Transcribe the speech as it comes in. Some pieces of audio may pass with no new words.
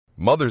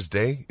Mother's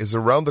Day is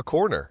around the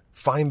corner.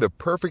 Find the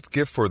perfect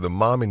gift for the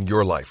mom in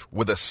your life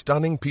with a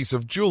stunning piece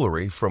of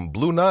jewelry from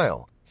Blue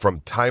Nile.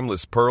 From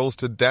timeless pearls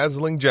to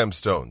dazzling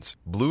gemstones,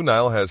 Blue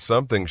Nile has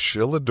something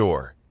she'll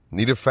adore.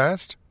 Need it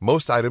fast?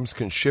 Most items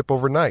can ship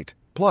overnight.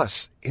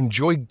 Plus,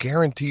 enjoy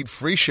guaranteed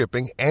free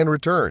shipping and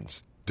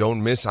returns.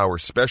 Don't miss our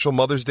special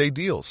Mother's Day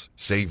deals.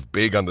 Save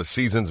big on the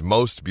season's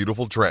most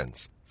beautiful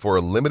trends. For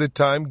a limited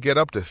time, get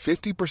up to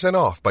 50%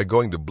 off by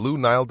going to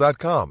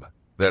BlueNile.com.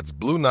 That's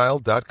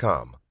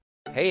BlueNile.com.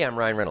 Hey, I'm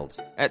Ryan Reynolds.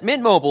 At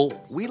Mint Mobile,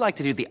 we like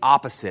to do the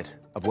opposite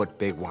of what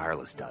Big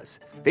Wireless does.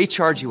 They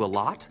charge you a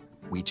lot,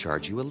 we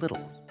charge you a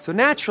little. So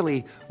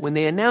naturally, when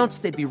they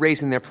announced they'd be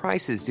raising their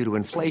prices due to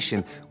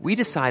inflation, we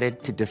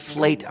decided to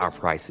deflate our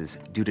prices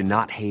due to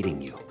not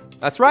hating you.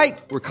 That's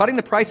right. We're cutting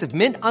the price of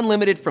Mint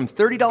Unlimited from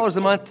 $30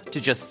 a month to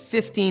just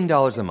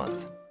 $15 a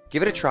month.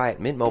 Give it a try at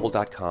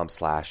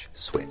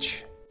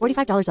mintmobile.com/switch.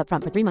 $45 up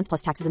front for 3 months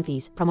plus taxes and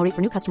fees. Promo rate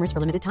for new customers for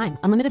limited time.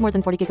 Unlimited more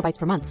than 40 gigabytes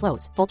per month.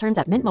 Slows full terms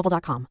at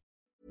mintmobile.com.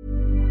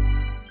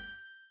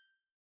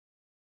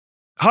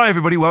 Hi,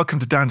 everybody. Welcome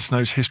to Dan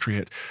Snow's History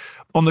Hit.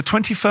 On the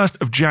 21st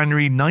of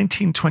January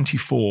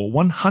 1924,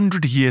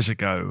 100 years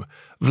ago,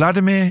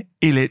 Vladimir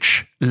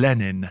Ilyich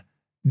Lenin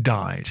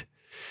died.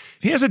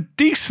 He has a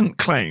decent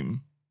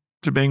claim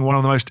to being one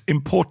of the most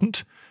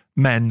important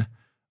men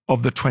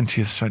of the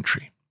 20th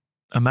century.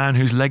 A man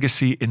whose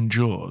legacy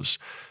endures.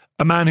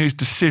 A man whose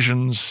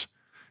decisions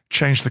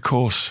changed the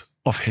course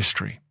of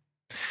history.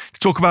 To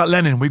talk about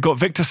Lenin, we've got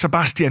Victor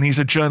Sebastian. He's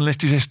a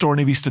journalist. He's a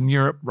historian of Eastern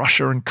Europe,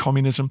 Russia and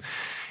communism.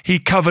 He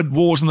covered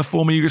wars in the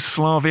former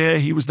Yugoslavia.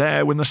 He was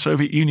there when the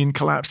Soviet Union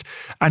collapsed.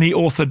 And he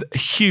authored a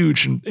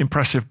huge and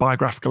impressive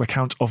biographical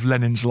account of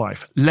Lenin's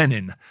life.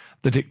 Lenin,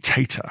 the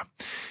dictator.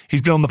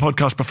 He's been on the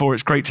podcast before.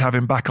 It's great to have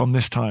him back on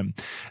this time.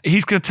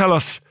 He's going to tell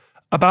us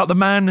about the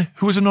man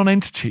who was a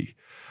non-entity,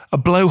 a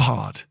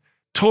blowhard,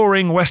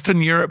 touring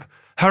Western Europe,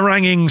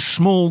 haranguing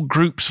small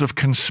groups of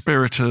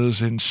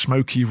conspirators in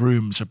smoky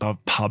rooms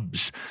above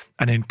pubs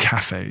and in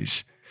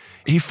cafes.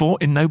 He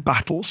fought in no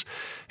battles.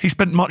 He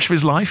spent much of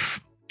his life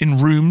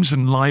in rooms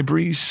and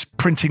libraries,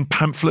 printing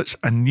pamphlets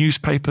and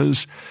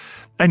newspapers,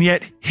 and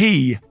yet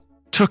he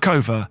took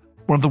over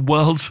one of the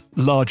world's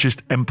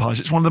largest empires.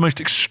 It's one of the most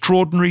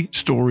extraordinary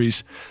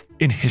stories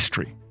in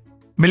history.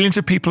 Millions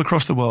of people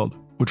across the world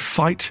would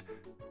fight,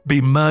 be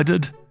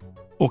murdered,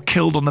 or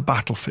killed on the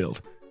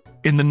battlefield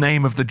in the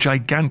name of the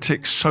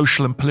gigantic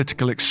social and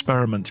political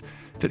experiment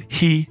that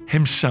he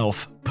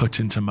himself put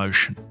into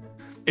motion.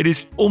 It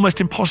is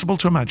almost impossible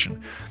to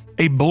imagine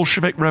a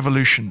Bolshevik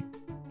revolution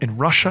in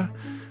Russia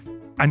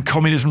and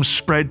communism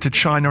spread to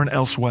China and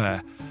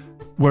elsewhere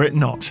were it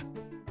not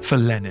for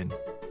Lenin.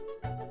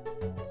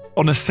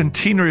 On a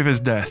centenary of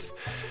his death,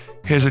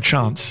 here's a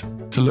chance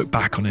to look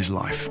back on his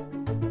life.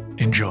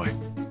 Enjoy.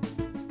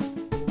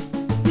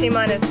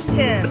 T-minus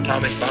 10.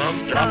 Atomic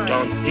bomb dropped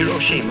on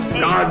Hiroshima.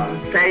 God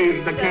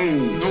save the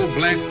king. No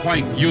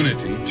black-white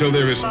unity till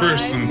there is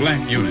first some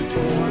black unity.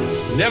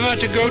 Never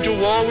to go to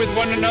war with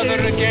one another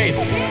again.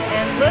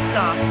 And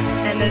liftoff.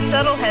 And the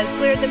shuttle has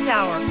cleared the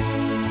tower.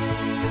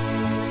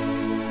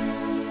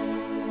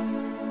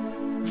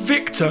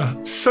 Victor,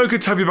 so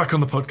good to have you back on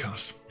the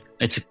podcast.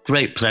 It's a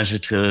great pleasure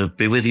to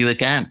be with you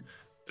again.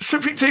 So,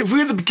 Victor, if we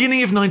were at the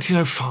beginning of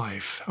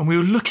 1905 and we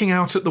were looking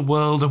out at the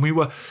world and we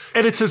were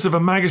editors of a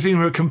magazine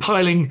who were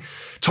compiling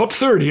top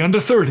 30, under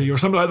 30 or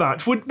something like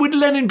that, would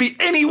Lenin be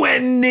anywhere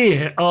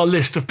near our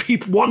list of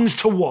ones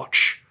to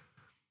watch?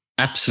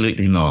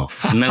 Absolutely not.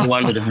 No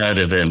one would have heard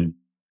of him.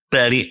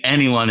 Barely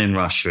anyone in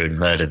Russia had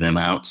heard of him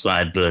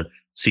outside the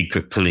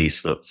secret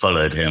police that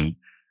followed him.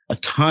 A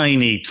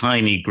tiny,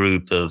 tiny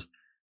group of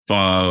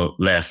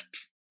far-left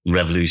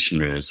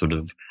revolutionaries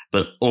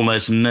but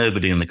almost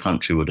nobody in the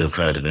country would have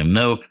heard of him.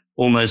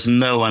 Almost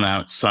no one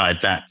outside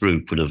that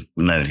group would have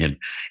known him.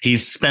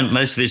 He's spent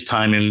most of his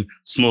time in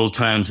small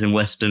towns in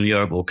Western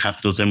Europe or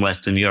capitals in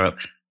Western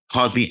Europe.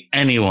 Hardly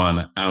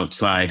anyone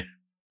outside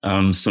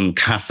some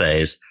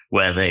cafes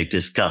where they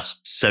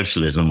discussed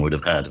socialism would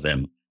have heard of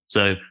him.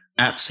 So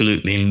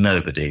absolutely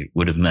nobody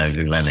would have known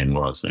who Lenin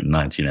was in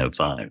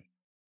 1905.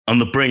 On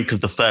the brink of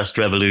the first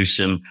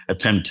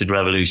attempted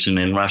revolution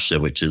in Russia,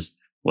 which is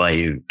why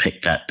you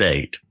picked that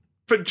date.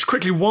 But just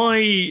quickly, why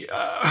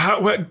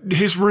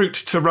his route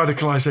to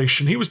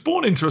radicalization? He was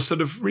born into a sort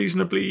of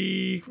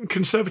reasonably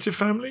conservative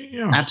family.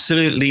 Yeah.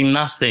 Absolutely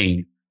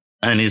nothing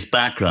in his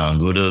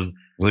background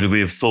would we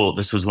have thought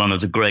this was one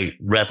of the great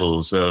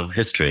rebels of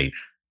history.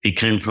 He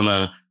came from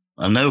a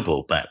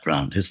noble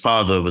background. His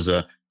father was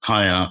a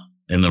high up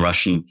in the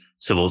Russian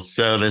civil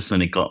service,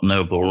 and he got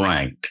noble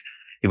rank.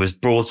 He was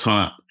brought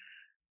up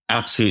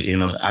absolutely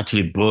in an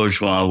utterly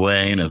bourgeois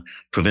way in a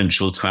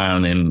provincial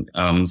town in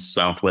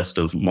southwest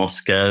of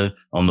Moscow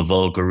on the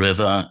Volga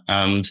River.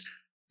 And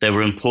they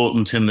were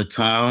important in the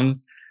town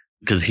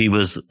because he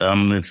was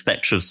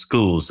inspector of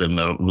schools in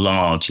the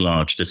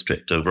large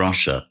district of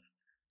Russia.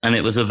 And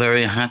it was a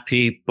very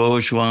happy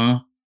bourgeois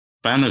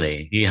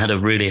family. He had a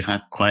really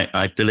quite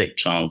idyllic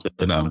childhood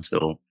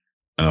until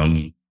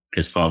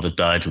his father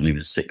died when he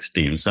was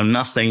 16. So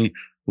nothing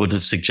would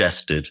have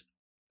suggested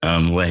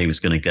where he was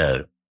going to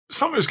go.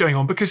 Something was going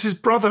on because his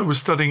brother was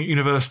studying at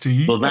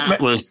university. Well,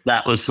 that was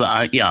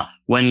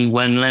When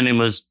Lenin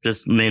was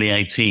just nearly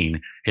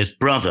 18, his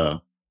brother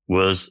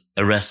was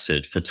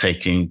arrested for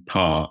taking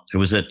part, who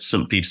was at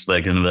St.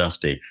 Petersburg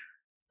University,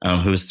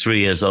 who was 3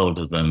 years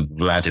older than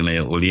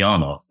Vladimir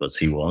Ulyanov, as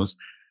he was,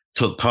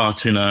 took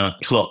part in a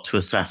plot to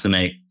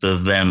assassinate the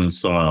then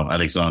Tsar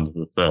Alexander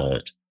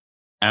III.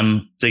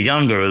 And the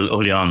younger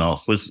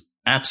Ulyanov was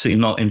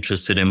absolutely not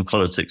interested in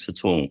politics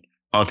at all.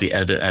 Hardly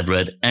had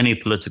read any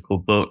political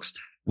books,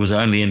 was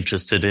only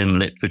interested in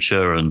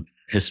literature and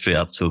history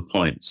up to a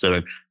point.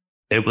 So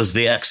it was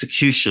the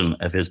execution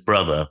of his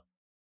brother,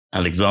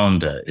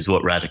 Alexander, is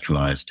what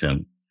radicalized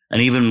him.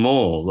 And even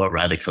more, what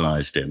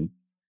radicalized him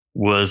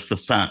was the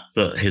fact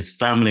that his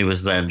family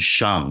was then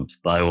shunned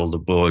by all the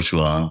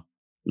bourgeois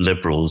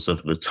liberals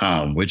of the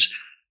town, which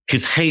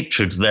his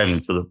hatred then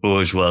for the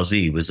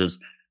bourgeoisie was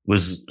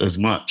as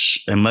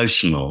much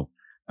emotional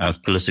as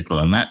political.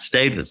 And that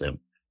stayed with him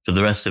for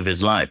the rest of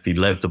his life. He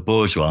loved the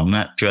bourgeois, and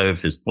that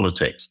drove his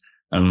politics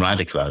and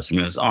radicalized him.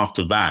 It was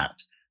after that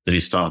he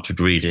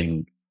started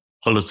reading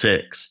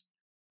politics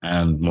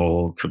and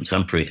more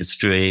contemporary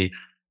history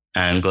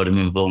and got him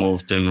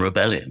involved in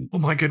rebellion. Oh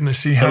my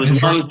goodness, he had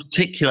his one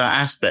particular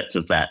aspect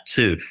of that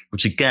too,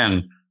 which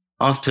again,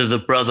 after the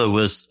brother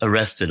was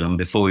arrested and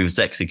before he was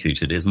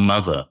executed, his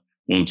mother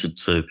wanted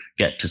to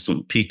get to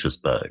St.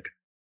 Petersburg,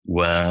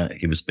 where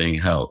he was being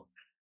held.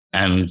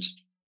 And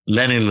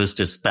Lenin was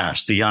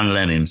dispatched, the young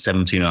Lenin,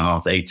 17 and a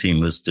half, 18,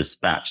 was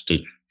dispatched to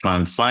try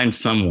and find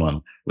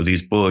someone with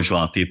these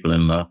bourgeois people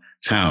in the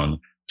town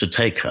to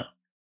take her.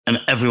 And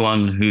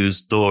everyone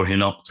whose door he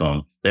knocked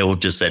on, they all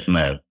just said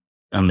no.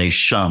 And they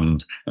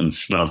shunned and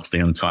snubbed the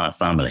entire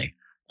family.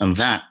 And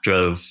that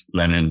drove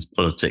Lenin's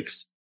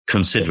politics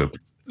considerably.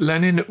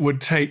 Lenin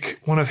would take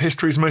one of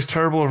history's most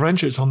terrible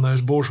revenges on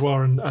those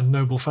bourgeois and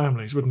noble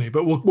families, wouldn't he?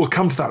 But we'll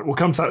come to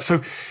that.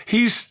 So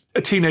he's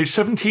a teenage,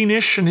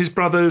 17-ish, and his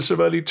brother's of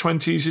early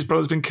 20s. His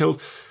brother's been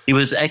killed. He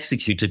was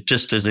executed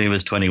just as he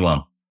was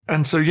 21.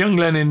 And so young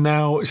Lenin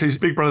now, so his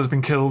big brother's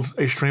been killed,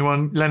 age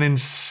 21.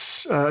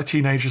 Lenin's a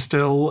teenager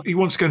still. He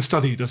wants to go and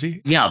study, does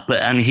he? Yeah,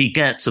 and he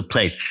gets a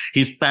place.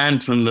 He's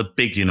banned from the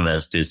big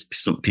universities,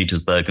 St.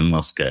 Petersburg and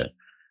Moscow.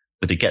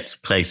 But he gets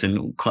a place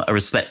in quite a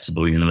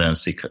respectable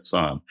university,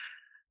 Kazan.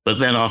 But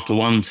then after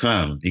one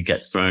term, he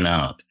gets thrown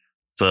out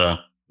for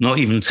not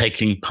even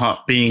taking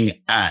part, being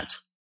at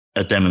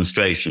a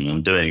demonstration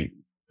and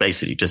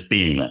basically just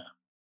being there.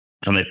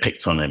 And they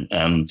picked on him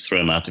and threw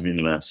him out of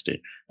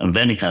university. And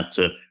then he had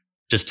to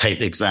just take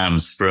the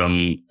exams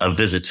from a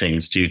visiting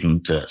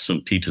student at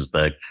St.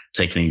 Petersburg,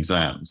 taking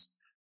exams.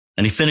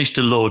 And he finished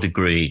a law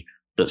degree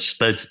that's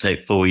supposed to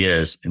take 4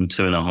 years in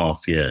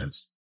 2.5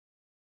 years.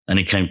 And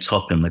he came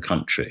top in the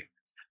country.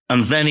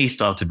 And then he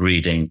started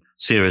reading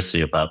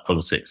seriously about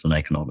politics and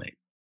economics.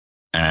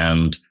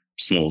 And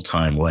small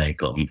time way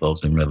got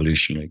involved in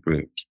revolutionary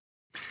groups.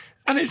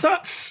 And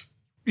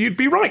you'd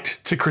be right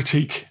to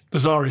critique the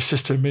Tsarist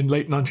system in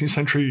late 19th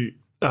century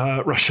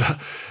Russia.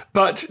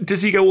 But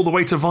does he go all the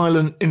way to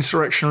violent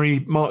insurrectionary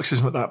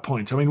Marxism at that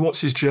point? I mean,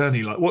 what's his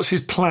journey like? What's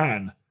his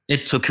plan?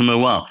 It took him a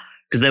while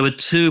because there were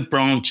two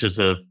branches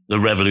of the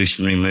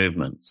revolutionary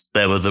movements.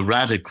 There were the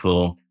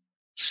radical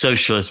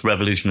socialist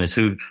revolutionists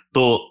who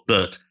thought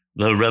that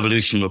the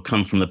revolution would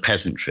come from the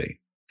peasantry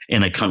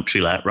in a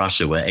country like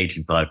Russia where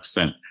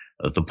 85%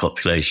 of the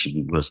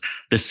population was.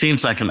 This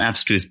seems like an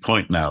abstruse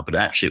point now, but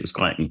actually it was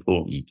quite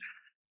important.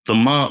 The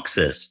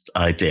Marxist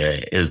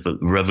idea is that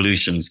the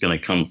revolution is going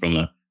to come from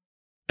an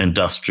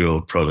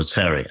industrial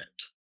proletariat.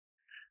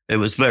 It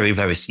was very,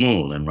 very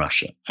small in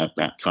Russia at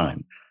that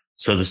time.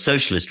 So the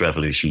socialist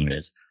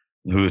revolutionaries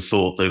who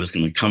thought they was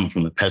going to come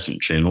from the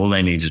peasantry and all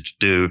they needed to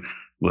do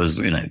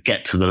was,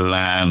 get to the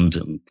land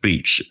and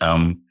preach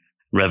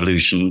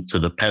revolution to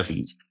the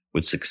peasants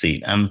would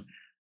succeed. And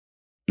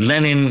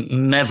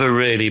Lenin never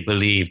really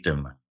believed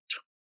in that.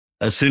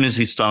 As soon as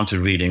he started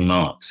reading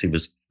Marx, he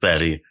was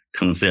fairly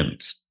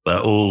convinced by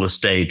all the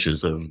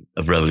stages of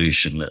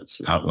revolution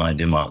that's outlined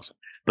in Marx.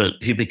 But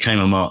he became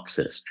a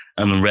Marxist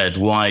and read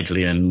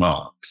widely in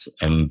Marx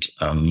and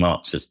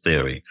Marxist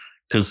theory,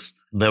 because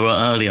there were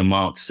earlier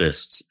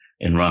Marxists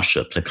in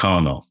Russia.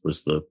 Plekhanov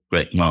was the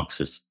great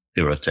Marxist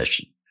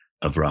theoretician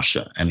of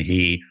Russia, and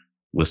he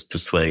was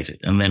persuaded.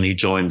 And then he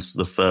joins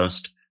the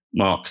first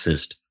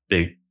Marxist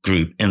big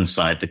group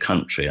inside the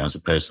country, as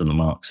opposed to the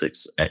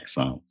Marxist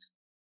exiles.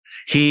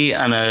 He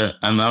and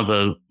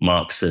another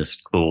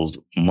Marxist called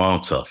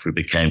Martov, who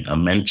became a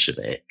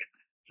Menshevik,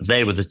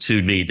 they were the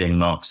two leading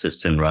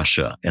Marxists in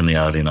Russia in the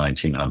early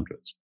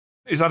 1900s.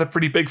 Is that a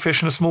pretty big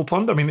fish in a small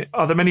pond? I mean,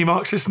 are there many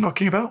Marxists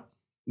knocking about?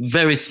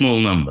 Very small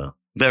number.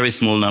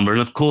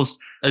 And of course,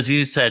 as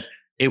you said,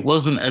 it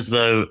wasn't as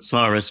though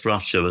Tsarist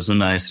Russia was a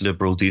nice,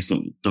 liberal,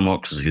 decent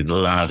democracy that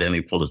allowed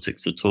any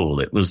politics at all.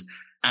 It was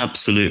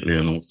absolutely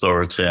an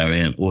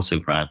authoritarian,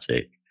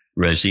 autocratic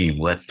regime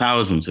where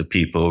thousands of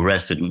people were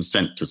arrested and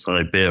sent to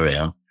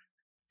Siberia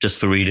just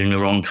for reading the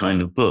wrong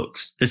kind of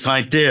books. This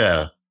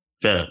idea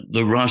that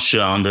the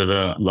Russia under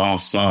the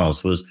last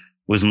Tsars was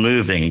was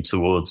moving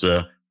towards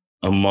a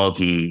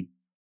modern,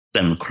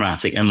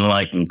 democratic,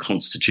 enlightened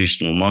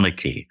constitutional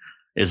monarchy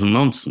is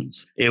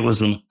nonsense. It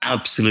was an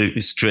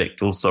absolutely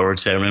strict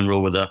authoritarian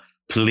rule with a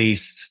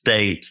police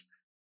state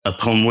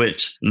upon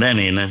which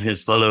Lenin and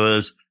his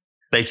followers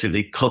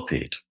basically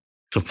copied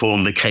to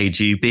form the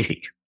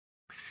KGB.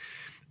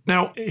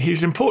 Now,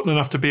 he's important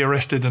enough to be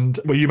arrested and,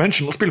 well, you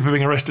mentioned lots of people are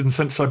being arrested and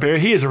sent to Siberia.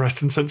 He is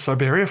arrested and sent to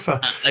Siberia for...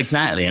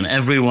 Exactly. And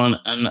everyone,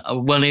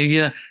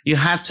 you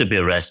had to be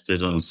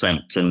arrested and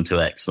sent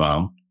into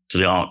exile to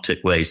the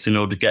Arctic wastes in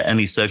order to get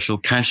any social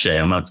cachet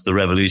amongst the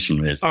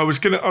revolutionaries. I was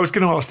going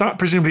to ask that,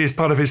 presumably as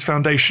part of his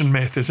foundation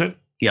myth, is it?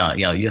 Yeah,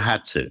 you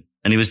had to.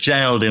 And he was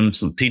jailed in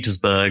St.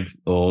 Petersburg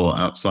or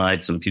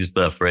outside St.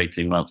 Petersburg for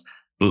 18 months,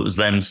 but was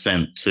then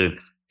sent to...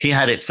 He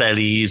had it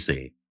fairly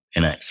easy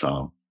in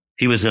exile.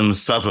 He was in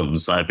southern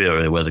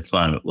Siberia where the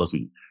climate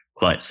wasn't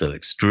quite so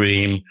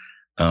extreme.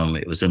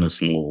 It was in a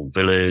small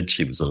village.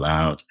 He was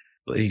allowed...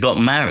 He got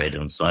married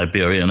in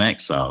Siberia in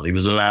exile. He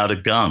was allowed a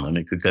gun and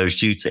he could go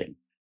shooting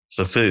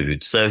for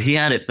food. So he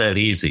had it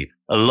fairly easy.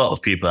 A lot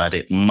of people had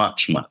it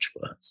much, much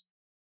worse.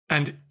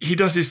 And he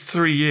does his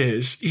 3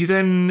 years. He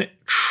then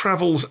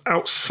travels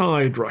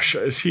outside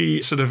Russia. Is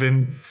he sort of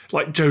in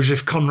like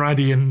Joseph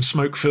Conradian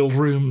smoke-filled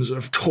rooms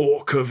of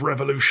talk of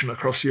revolution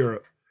across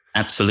Europe?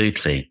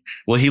 Absolutely.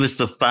 Well, he was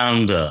the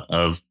founder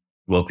of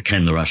what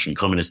became the Russian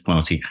Communist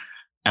Party.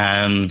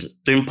 And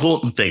the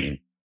important thing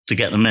to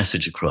get the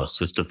message across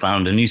was to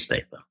found a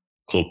newspaper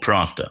called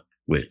Pravda,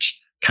 which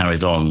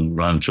carried on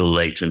right until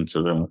late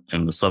into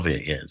the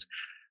Soviet years.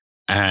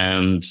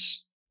 And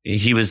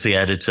he was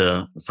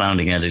the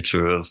founding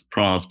editor of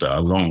Pravda,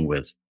 along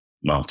with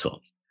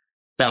Martov.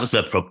 That was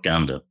their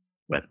propaganda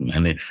weapon.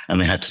 And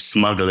they had to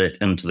smuggle it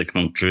into the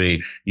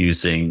country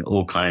using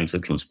all kinds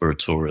of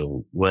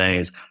conspiratorial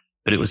ways.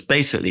 But it was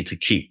basically to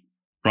keep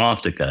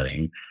Pravda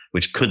going,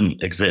 which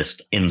couldn't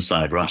exist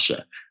inside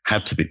Russia,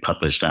 had to be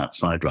published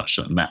outside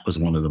Russia. And that was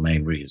one of the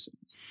main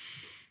reasons.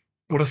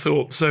 What a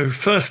thought. So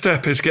first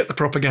step is get the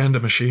propaganda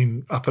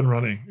machine up and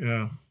running.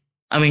 Yeah.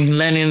 I mean,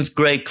 Lenin's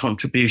great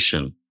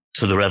contribution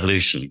to the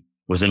revolution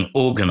was in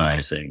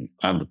organizing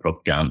and the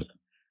propaganda.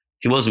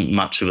 He wasn't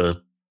much of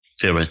a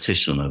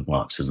theoretician of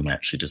Marxism,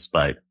 actually,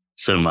 despite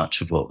so much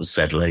of what was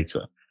said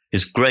later.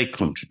 His great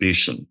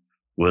contribution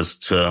was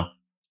to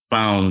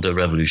found a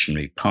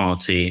revolutionary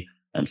party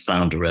and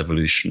found a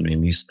revolutionary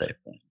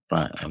newspaper,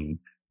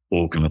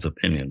 organ of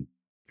opinion.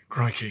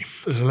 Crikey,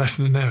 there's a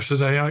lesson in there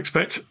today, I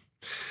expect.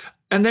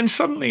 And then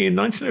suddenly in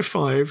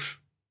 1905,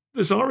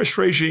 the Tsarist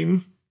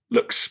regime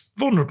looks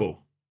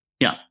vulnerable.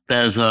 Yeah,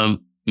 there's a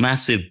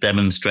massive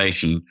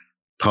demonstration,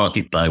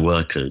 partly by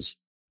workers,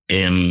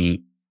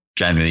 in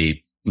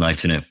January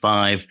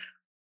 1905,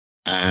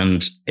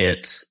 and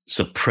it's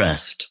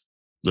suppressed.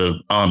 The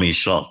army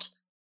shot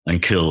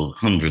and killed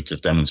hundreds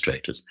of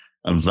demonstrators.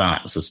 And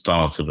that was the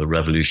start of a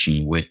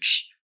revolution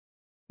which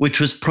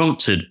was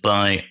prompted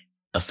by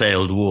a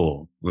failed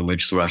war in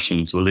which the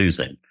Russians were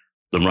losing,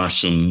 the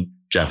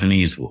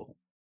Russian-Japanese War,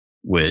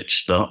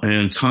 which the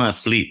entire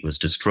fleet was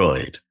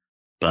destroyed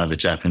by the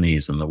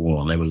Japanese in the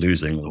war, and they were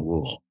losing the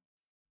war.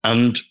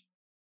 And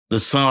the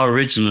Tsar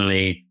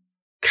originally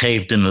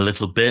caved in a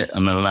little bit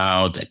and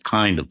allowed a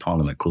kind of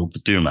parliament called the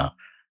Duma,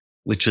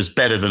 which was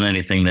better than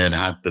anything they'd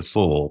had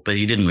before, but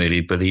he didn't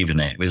really believe in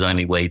it. He was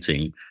only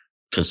waiting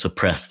to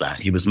suppress that.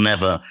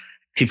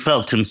 He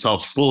felt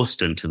himself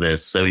forced into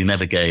this, so he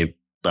never gave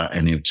that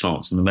any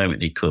chance. And the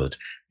moment he could,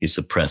 he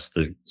suppressed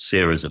the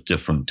series of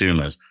different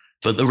Dumas.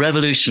 But the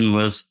revolution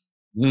was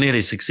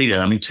nearly succeeded.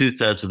 I mean,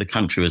 2/3 of the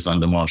country was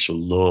under martial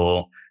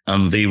law,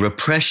 and the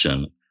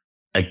repression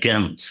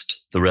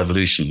against the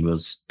revolution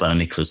by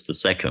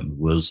Nicholas II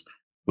was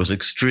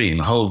extreme.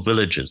 Whole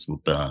villages were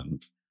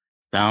burned.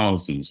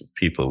 Thousands of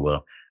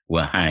people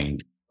were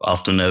hanged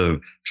after no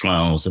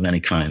trials of any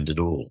kind at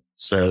all.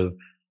 So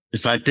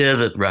this idea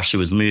that Russia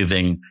was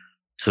moving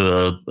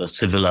to a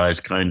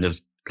civilized kind of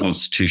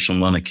constitutional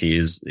monarchy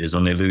is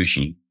an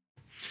illusion.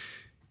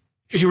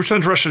 He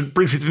returned to Russia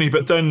briefly, didn't he?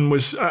 But then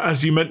was,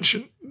 as you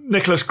mentioned,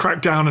 Nicholas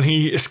cracked down and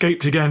he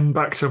escaped again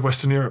back to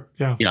Western Europe.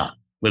 Yeah. Yeah,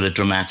 with a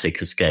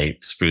dramatic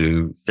escape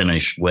through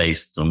Finnish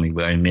wastes, and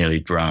where he nearly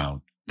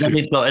drowned. Then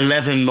we've got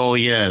 11 more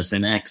years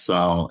in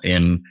exile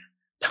in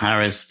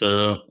Paris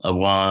for a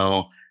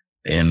while,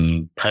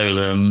 in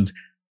Poland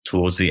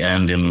towards the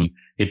end.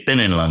 He'd been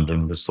in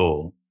London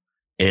before,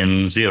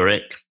 in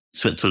Zurich,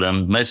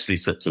 Switzerland, mostly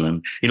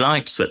Switzerland. He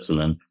liked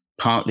Switzerland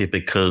partly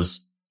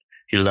because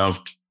he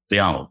loved the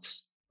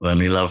Alps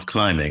and he loved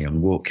climbing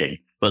and walking,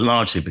 but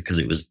largely because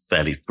it was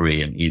fairly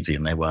free and easy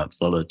and they weren't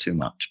followed too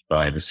much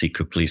by the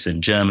secret police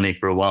in Germany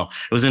for a while.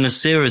 It was in a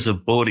series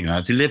of boarding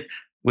houses. He lived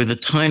with a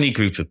tiny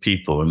group of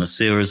people in a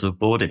series of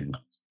boarding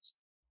houses.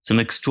 It's an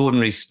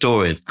extraordinary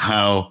story of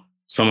how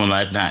someone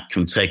like that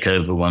can take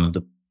over one of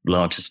the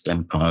largest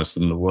empires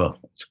in the world.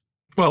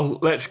 Well,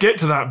 let's get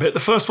to that bit. The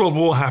First World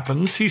War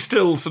happens. He's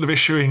still sort of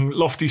issuing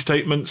lofty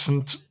statements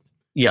and...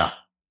 Yeah,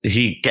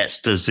 he gets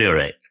to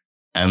Zurich.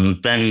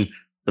 And then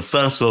the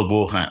First World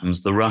War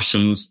happens. The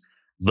Russians,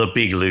 the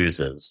big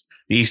losers.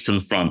 The Eastern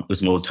Front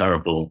was more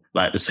terrible,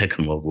 like the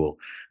Second World War.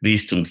 The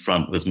Eastern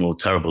Front was more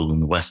terrible than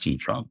the Western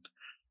Front.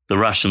 The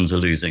Russians are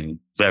losing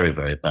very,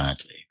 very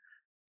badly.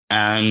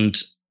 And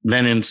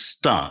Lenin's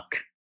stuck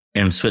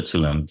in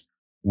Switzerland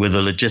with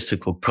a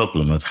logistical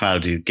problem of how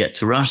do you get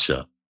to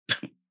Russia?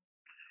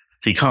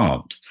 He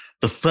can't.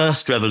 The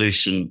first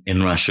revolution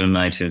in Russia in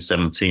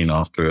 1917,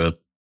 after a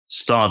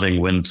starving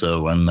winter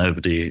when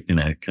nobody,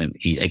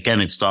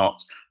 it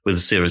starts with a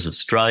series of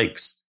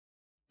strikes,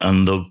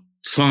 and the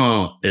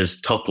Tsar is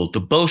toppled.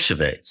 The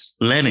Bolsheviks,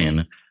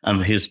 Lenin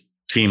and his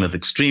team of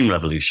extreme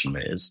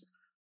revolutionaries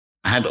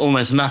had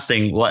almost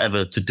nothing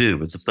whatever to do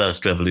with the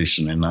first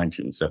revolution in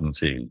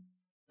 1917.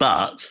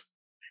 But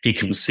he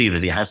can see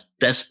that he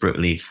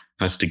desperately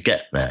has to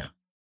get there,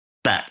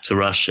 back to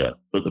Russia.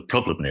 But the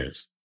problem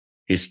is,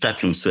 he's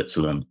stuck in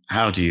Switzerland.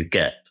 How do you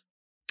get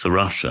to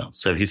Russia?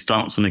 So he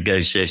starts a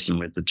negotiation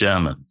with the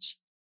Germans.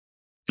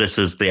 This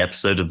is the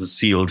episode of the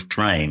sealed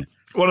train.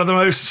 One of the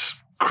most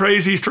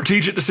crazy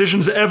strategic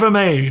decisions ever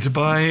made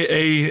by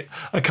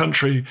a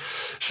country.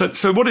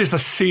 So what is the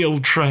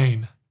sealed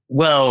train?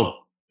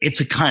 Well,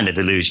 it's a kind of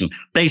illusion.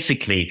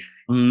 Basically,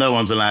 no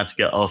one's allowed to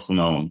get off and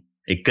on.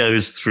 It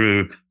goes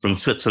through from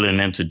Switzerland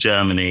into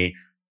Germany.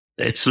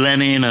 It's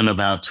Lenin and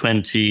about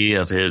 20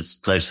 of his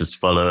closest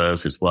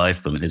followers, his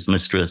wife and his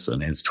mistress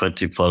and his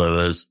 20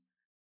 followers.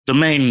 The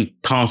main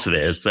part of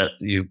it is that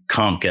you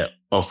can't get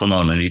off and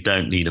on and you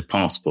don't need a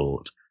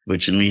passport,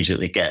 which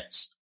immediately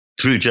gets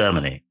through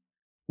Germany,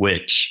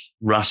 which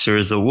Russia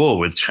is at war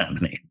with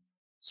Germany.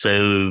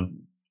 So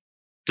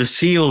the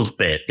sealed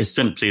bit is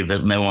simply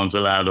that no one's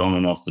allowed on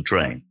and off the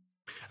train.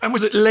 And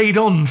was it laid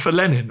on for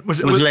Lenin? It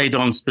was laid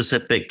on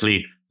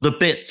specifically. The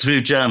bit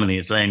through Germany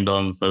is laid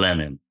on for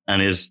Lenin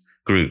and his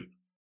group.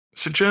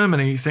 So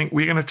Germany think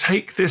we're going to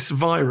take this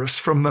virus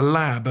from the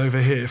lab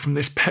over here, from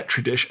this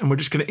Petri dish, and we're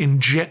just going to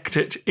inject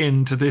it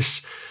into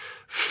this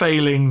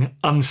failing,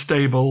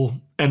 unstable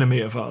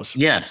enemy of ours.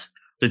 Yes.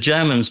 The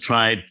Germans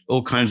tried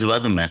all kinds of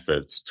other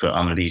methods to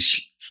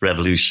unleash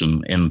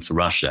revolution into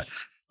Russia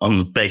on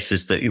the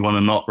basis that you want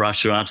to knock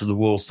Russia out of the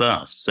war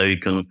first, so you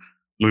can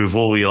move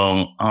all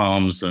your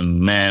arms and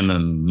men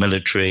and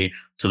military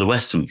to the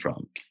Western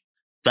Front.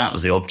 That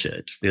was the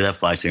object. They're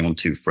fighting on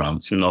two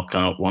fronts. You knock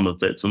out one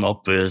of it's an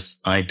obvious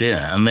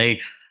idea. And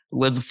they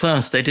were the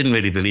first. They didn't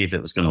really believe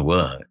it was going to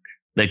work.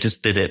 They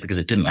just did it because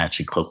it didn't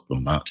actually cost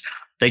them much.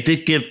 They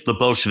did give the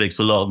Bolsheviks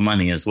a lot of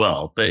money as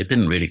well, but it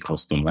didn't really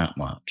cost them that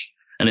much.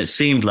 And it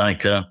seemed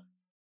like a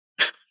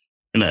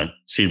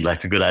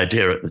good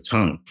idea at the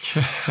time.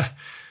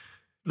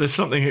 There's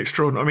something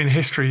extraordinary. I mean,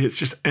 history, it's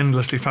just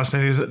endlessly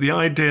fascinating. Is that the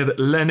idea that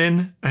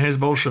Lenin and his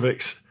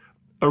Bolsheviks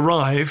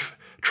arrive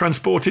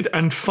transported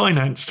and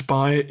financed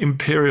by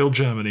Imperial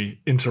Germany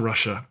into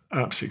Russia.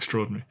 Absolutely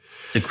extraordinary.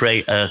 To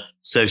create a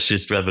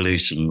socialist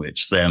revolution,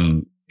 which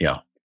then,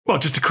 Well,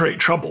 just to create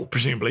trouble,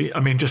 presumably. I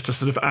mean, just to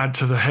sort of add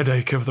to the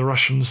headache of the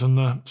Russians and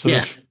the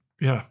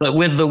But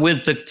with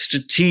the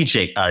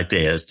strategic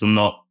ideas to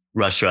knock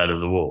Russia out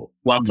of the war,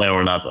 one way or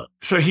another.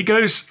 So he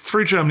goes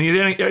through Germany,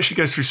 then he actually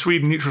goes through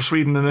Sweden, neutral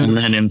Sweden, and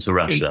then into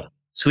Russia.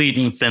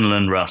 Sweden,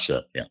 Finland,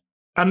 Russia, yeah.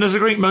 And there's a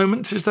great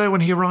moment, is there,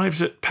 when he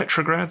arrives at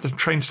Petrograd, the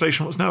train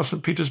station, what's now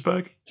St.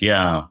 Petersburg?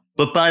 Yeah.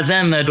 But by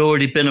then, there'd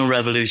already been a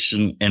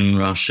revolution in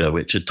Russia,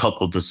 which had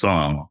toppled the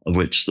Tsar, of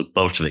which the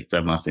Bolsheviks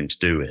had nothing to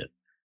do with.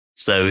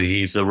 So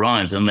he's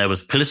arrived, and there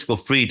was political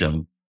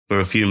freedom for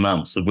a few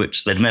months, of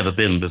which there'd never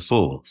been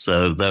before.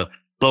 So the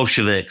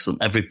Bolsheviks and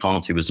every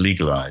party was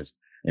legalized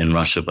in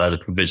Russia by the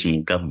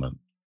provisional government.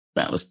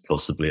 That was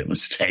possibly a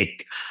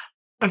mistake.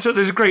 And so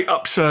there's a great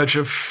upsurge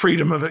of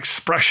freedom of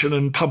expression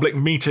and public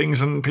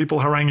meetings and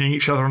people haranguing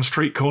each other on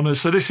street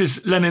corners. So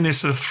Lenin is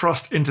sort of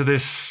thrust into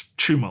this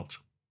tumult.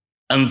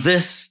 And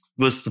this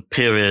was the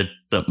period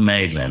that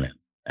made Lenin,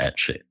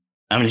 actually.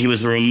 I mean, he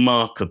was a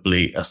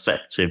remarkably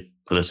effective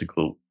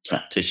political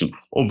tactician.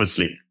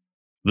 Obviously,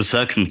 the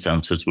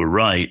circumstances were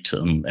right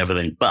and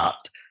everything,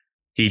 but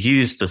he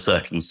used the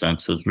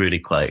circumstances really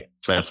quite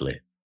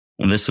cleverly.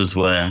 And this was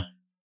where,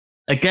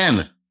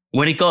 again,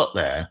 when he got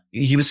there,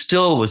 he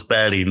was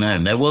barely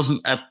known. There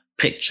wasn't a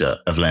picture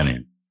of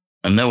Lenin,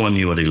 and no one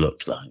knew what he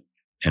looked like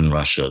in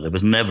Russia. There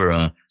was never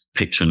a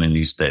picture in a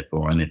newspaper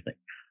or anything.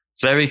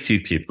 Very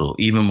few people,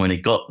 even when he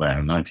got there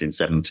in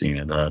 1917,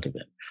 had heard of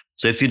him.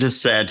 So if you'd have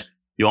said,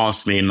 you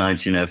asked me in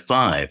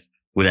 1905,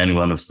 would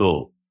anyone have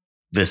thought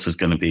this was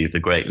going to be the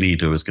great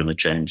leader who was going to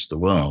change the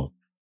world?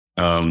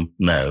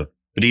 No.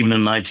 But even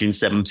in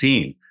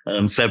 1917,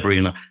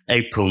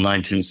 April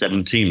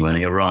 1917, when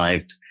he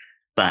arrived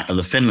back at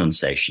the Finland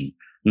station,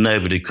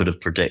 nobody could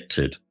have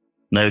predicted,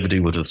 nobody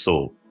would have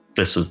thought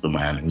this was the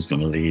man who was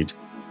going to lead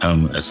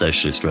a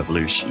socialist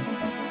revolution.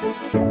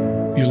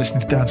 You're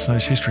listening to Dan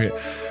Snow's History.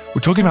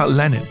 We're talking about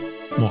Lenin.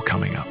 More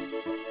coming up.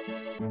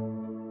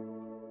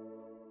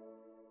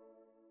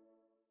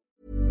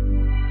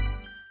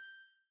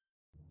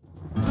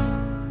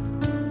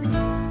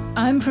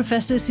 I'm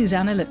Professor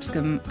Susanna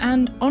Lipscomb,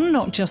 and on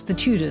Not Just the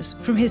Tudors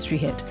from History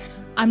Hit,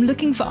 I'm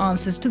looking for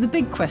answers to the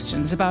big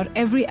questions about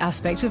every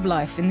aspect of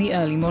life in the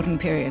early modern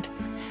period.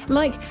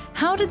 Like,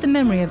 how did the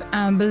memory of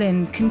Anne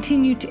Boleyn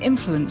continue to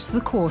influence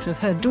the court of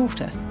her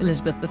daughter,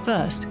 Elizabeth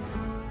I?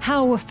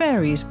 How were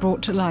fairies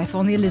brought to life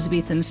on the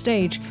Elizabethan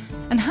stage?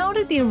 And how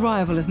did the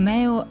arrival of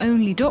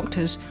male-only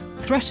doctors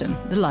threaten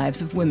the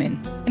lives of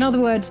women? In other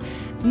words,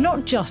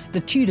 not just the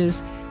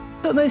Tudors,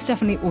 but most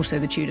definitely also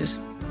the Tudors.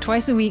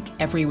 Twice a week,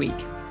 every week.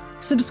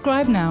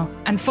 Subscribe now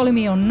and follow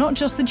me on Not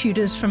Just the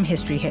Tudors from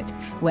History Hit,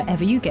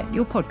 wherever you get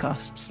your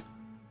podcasts.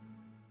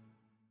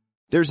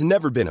 There's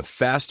never been a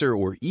faster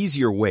or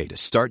easier way to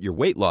start your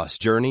weight loss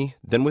journey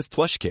than with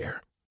PlushCare.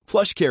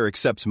 PlushCare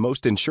accepts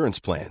most insurance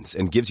plans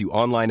and gives you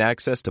online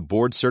access to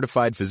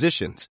board-certified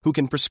physicians who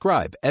can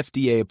prescribe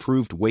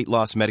FDA-approved weight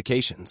loss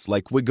medications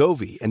like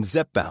Wegovy and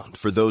Zepbound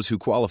for those who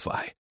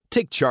qualify.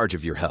 Take charge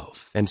of your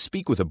health and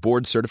speak with a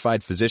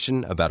board-certified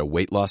physician about a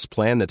weight loss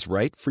plan that's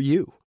right for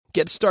you.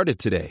 Get started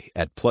today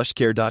at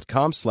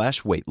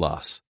plushcare.com/weight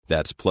loss.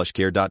 That's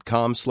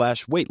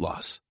plushcare.com/weight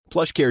loss.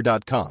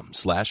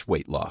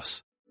 plushcare.com/weight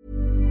loss.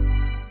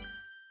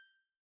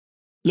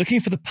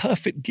 Looking for the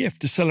perfect gift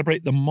to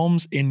celebrate the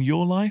moms in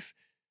your life?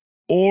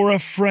 Aura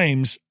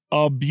frames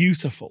are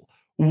beautiful,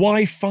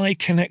 Wi-Fi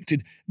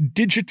connected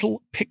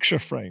digital picture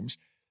frames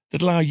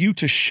that allow you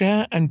to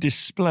share and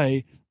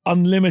display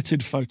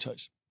unlimited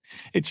photos.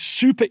 It's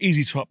super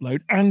easy to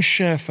upload and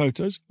share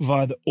photos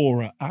via the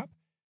Aura app.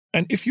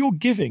 And if you're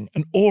giving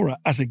an Aura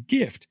as a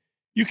gift,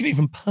 you can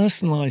even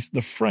personalize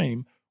the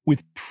frame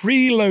with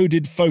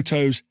preloaded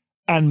photos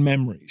and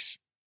memories.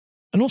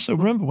 And also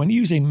remember, when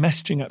using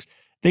messaging apps,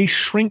 they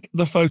shrink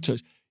the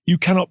photos. You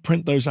cannot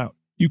print those out.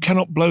 You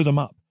cannot blow them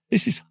up.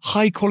 This is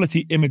high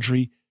quality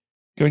imagery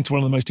going to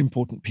one of the most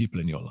important people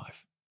in your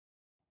life.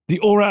 The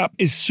Aura app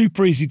is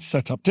super easy to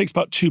set up. It takes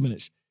about 2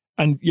 minutes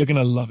and you're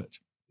going to love it.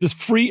 There's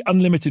free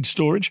unlimited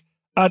storage,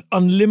 add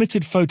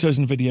unlimited photos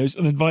and videos,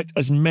 and invite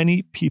as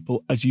many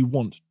people as you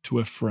want to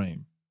a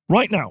frame.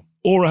 Right now,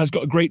 Aura has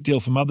got a great deal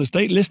for Mother's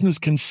Day. Listeners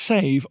can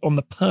save on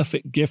the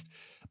perfect gift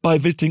by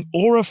visiting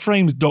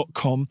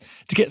auraframes.com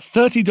to get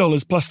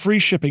 $30 plus free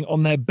shipping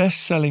on their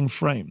best-selling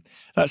frame.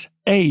 That's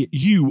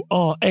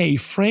AURA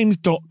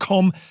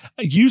frames.com.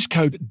 Use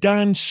code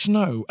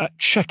DANSNOW at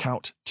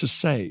checkout to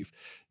save.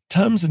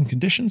 Terms and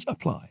conditions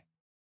apply.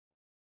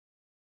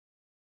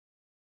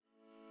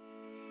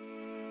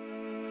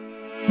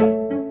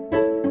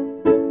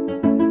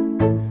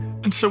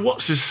 And so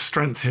what's his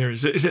strength here?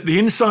 Is it the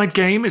inside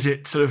game? Is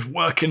it sort of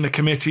working the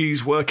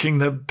committees, working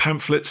the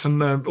pamphlets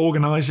and the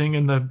organising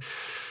and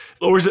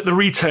or is it the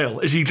retail?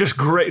 Is he just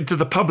great? Did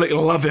the public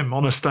love him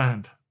on a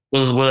stand?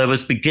 Well, I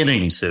was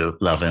beginning to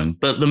love him.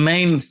 But the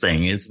main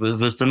thing was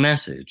the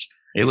message.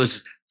 It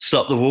was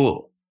stop the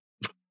war.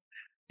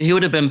 He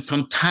would have been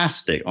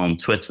fantastic on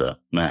Twitter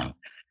now.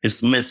 His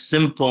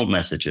simple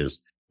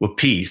messages were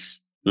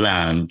peace,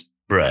 land,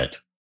 bread.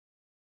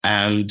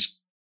 And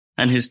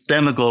his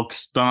demagogue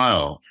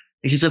style,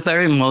 he's a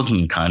very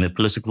modern kind of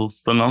political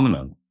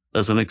phenomenon.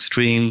 As an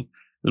extreme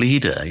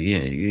leader,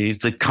 he's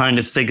the kind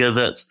of figure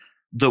that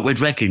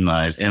we'd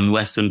recognize in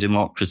Western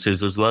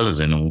democracies as well as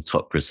in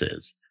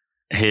autocracies.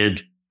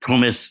 He'd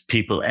promised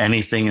people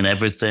anything and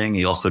everything.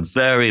 He offered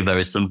very,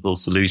 very simple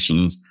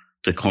solutions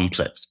to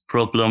complex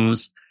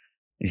problems.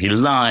 He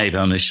lied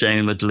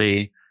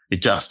unashamedly. He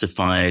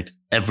justified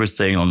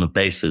everything on the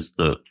basis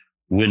that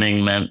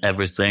winning meant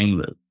everything,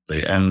 that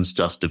the ends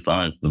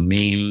justifies the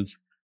means.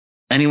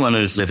 Anyone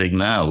who's living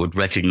now would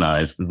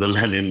recognize the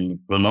Lenin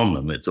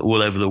phenomenon. It's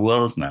all over the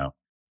world now.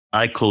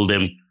 I called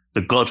him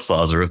the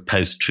godfather of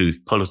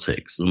post-truth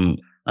politics, and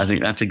I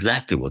think that's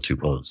exactly what he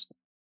was.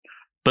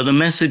 But the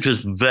message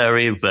was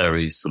very,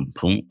 very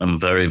simple and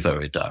very,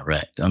 very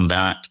direct.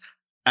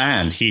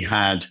 And he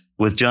had,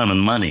 with German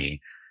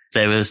money,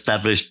 they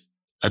established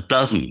a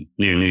dozen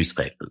new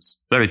newspapers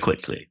very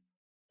quickly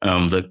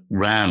that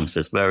rammed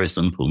this very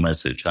simple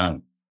message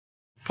home.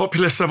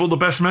 Populists have all the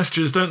best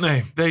messages, don't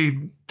they? They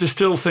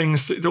distill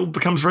things. It all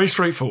becomes very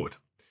straightforward.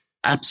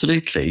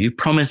 Absolutely. You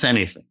promise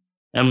anything.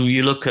 And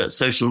you look at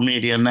social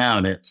media now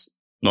and it's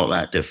not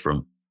that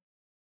different.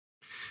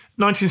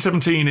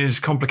 1917 is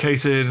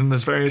complicated and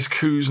there's various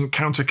coups and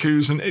counter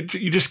coups, and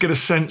you just get a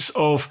sense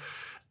of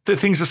that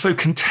things are so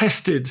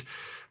contested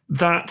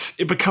that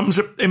it becomes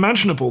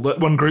imaginable that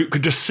one group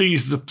could just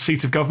seize the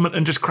seat of government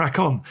and just crack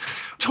on.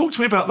 Talk to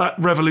me about that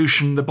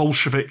revolution, the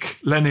Bolshevik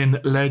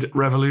Lenin-led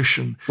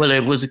revolution. Well, it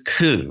was a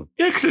coup.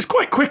 Yeah, because it's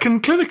quite quick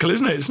and clinical,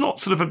 isn't it? It's not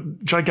sort of a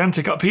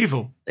gigantic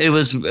upheaval. It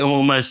was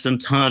almost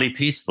entirely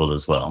peaceful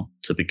as well,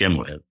 to begin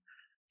with.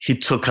 He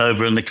took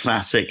over in the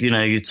classic,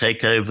 you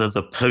take over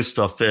the post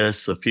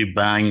office, a few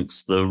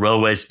banks, the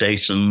railway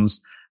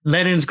stations.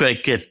 Lenin's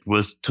great gift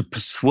was to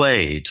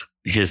persuade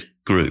his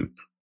group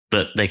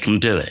that they can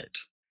do it.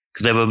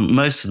 Because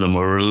most of them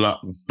were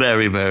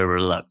very, very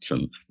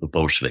reluctant, the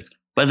Bolsheviks.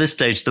 By this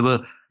stage, they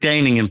were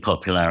gaining in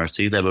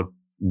popularity. There were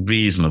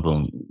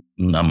reasonable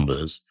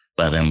numbers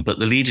by then, but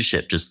the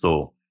leadership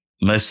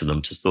most of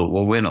them just thought,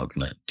 well, we're not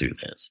going to do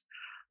this.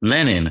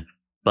 Lenin,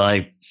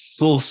 by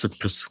force of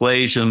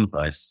persuasion,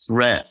 by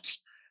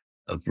threats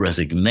of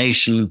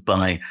resignation,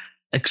 by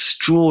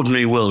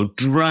extraordinary will,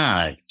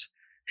 dragged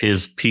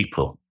his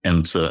people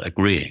into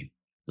agreeing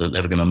that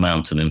they were going to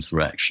mount an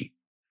insurrection.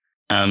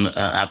 And at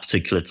that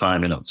particular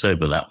time in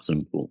October, that was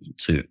important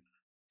too.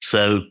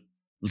 So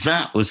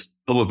that was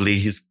probably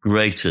his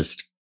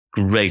greatest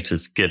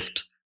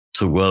gift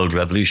to world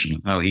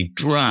revolution, how he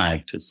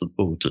dragged his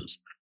supporters,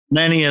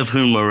 many of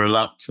whom were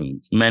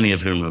reluctant, many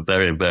of whom were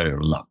very, very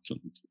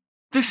reluctant.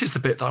 This is the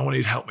bit that I want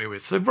you to help me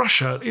with. So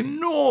Russia,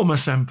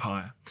 enormous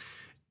empire.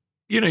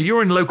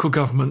 You're in local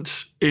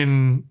government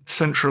in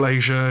Central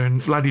Asia, in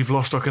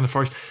Vladivostok in the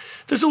forest.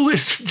 There's all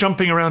this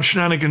jumping around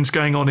shenanigans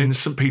going on in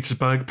St.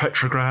 Petersburg,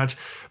 Petrograd.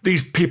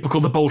 These people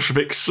called the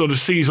Bolsheviks sort of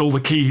seize all the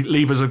key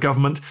levers of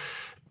government.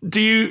 Do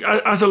you,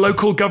 as a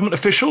local government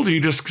official, do you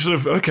just sort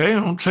of, okay,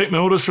 I'll take my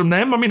orders from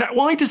them? I mean,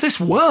 why does this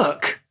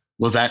work?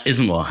 Well, that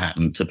isn't what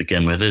happened to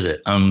begin with, is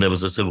it? There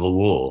was a civil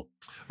war.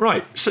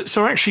 Right.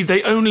 So actually,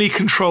 they only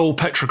control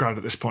Petrograd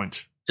at this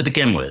point? To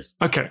begin with.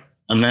 Okay.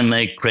 And then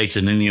they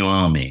created a new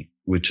army,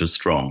 which was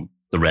strong,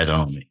 the Red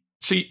Army.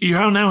 So you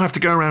now have to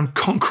go around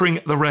conquering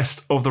the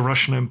rest of the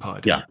Russian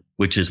Empire. Yeah,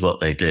 which is what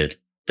they did.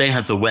 They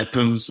had the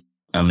weapons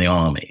and the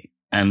army.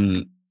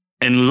 And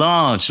in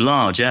large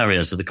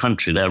areas of the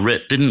country, their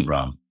writ didn't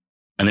run.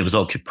 And it was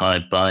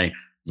occupied by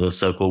the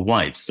so-called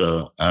whites.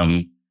 So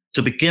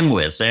to begin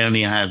with, they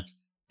only had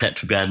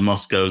Petrograd,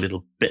 Moscow,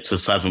 little bits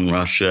of southern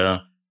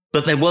Russia.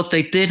 But what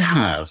they did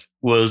have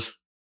was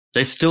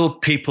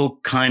people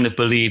kind of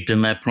believed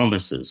in their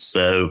promises.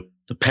 So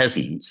the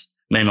peasants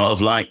may not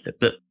have liked it,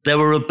 but there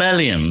were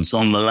rebellions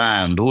on the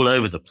land all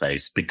over the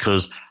place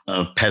because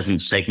of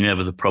peasants taking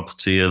over the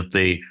property of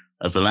the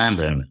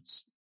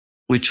landowners,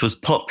 which was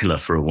popular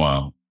for a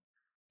while,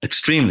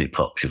 extremely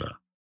popular.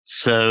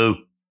 So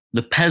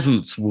the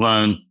peasants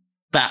weren't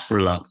that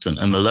reluctant,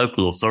 and the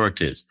local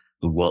authorities,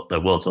 what there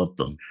was of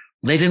them,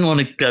 they didn't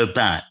want to go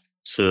back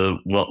to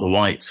what the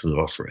whites were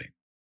offering,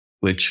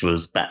 which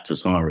was back to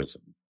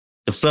Tsarism.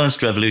 The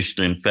first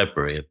revolution in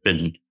February had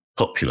been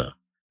popular.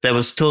 There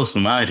was still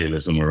some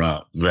idealism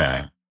around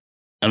there.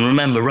 And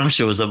remember,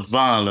 Russia was a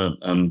violent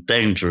and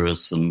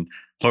dangerous and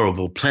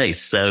horrible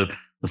place. So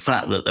the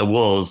fact that there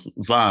was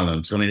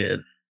violence,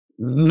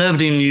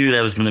 nobody knew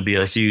there was going to be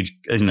a huge,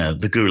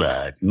 the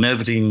Gulag.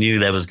 Nobody knew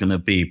there was going to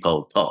be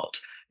Pol Pot.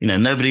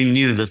 Nobody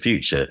knew the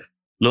future.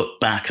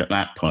 Look back at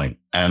that point.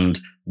 And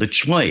the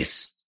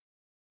choice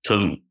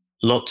to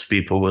lots of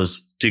people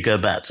was to go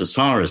back to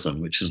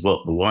Tsarism, which is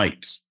what the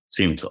whites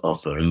seemed to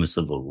offer in the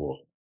Civil War.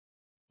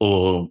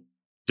 Or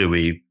do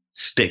we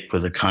stick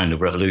with a kind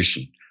of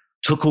revolution?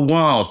 Took a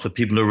while for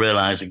people to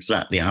realize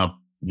exactly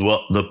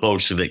what the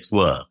Bolsheviks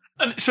were.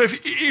 And so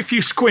if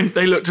you squint,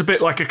 they looked a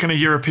bit like a kind of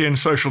European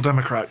social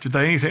democrat, did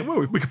they? You think,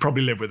 well, we could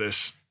probably live with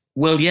this.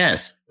 Well,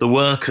 yes. The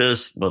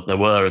workers, what there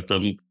were of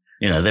them,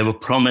 they were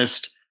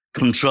promised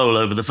control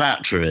over the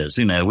factories.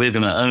 We're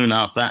going to own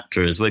our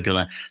factories. They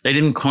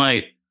didn't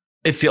quite,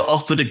 if you're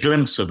offered a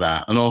glimpse of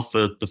that and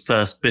offered the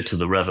first bit of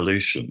the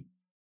revolution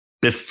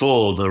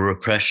before the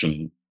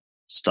repression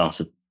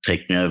started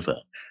taking over,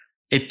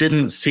 it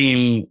didn't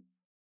seem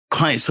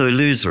quite so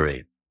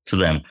illusory to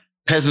them.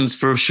 Peasants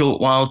for a short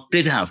while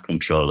did have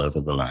control over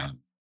the land,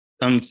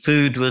 and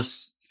food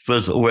was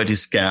already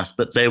scarce,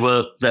 but they're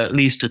at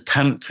least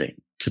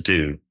attempting to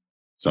do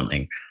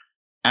something.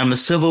 And the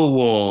Civil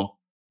War,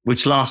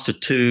 which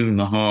lasted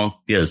 2.5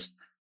 years,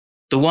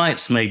 the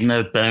whites made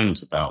no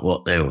bones about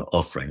what they were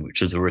offering,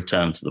 which was a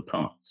return to the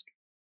past,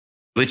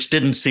 which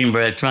didn't seem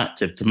very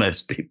attractive to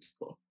most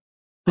people.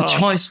 The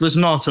choice was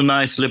not a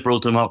nice liberal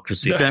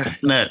democracy.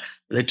 No,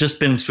 they'd just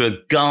been through a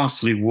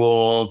ghastly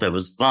war. There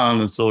was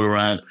violence all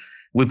around.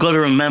 We've got to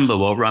remember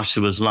what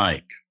Russia was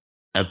like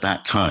at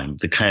that time,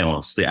 the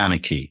chaos, the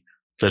anarchy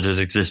that had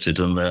existed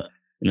and the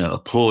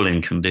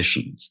appalling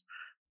conditions.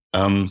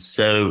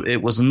 So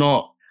it was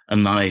not a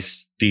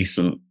nice,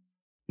 decent,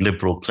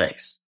 liberal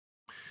place.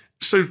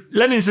 So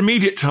Lenin's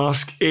immediate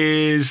task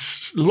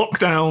is lock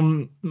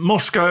down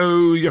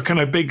Moscow, your kind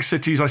of big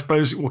cities, I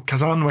suppose, or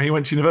Kazan, where he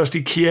went to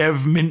university,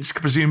 Kiev, Minsk,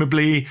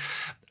 presumably.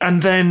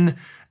 And then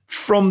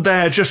from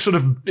there, just sort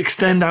of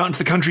extend out into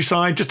the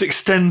countryside, just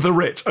extend the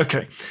writ.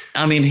 Okay.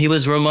 He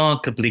was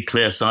remarkably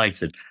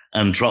clear-sighted,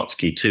 and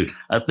Trotsky too.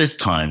 At this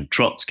time,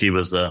 Trotsky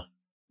was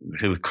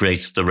who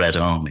created the Red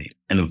Army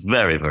in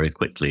very, very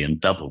quickly, in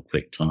double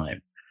quick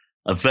time.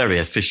 A very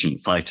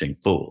efficient fighting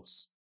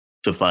force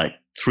to fight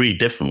 3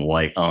 different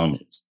white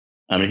armies.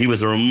 And he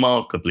was a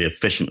remarkably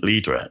efficient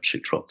leader,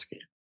 actually, Trotsky.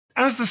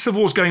 As the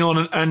Civil War's going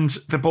on and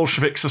the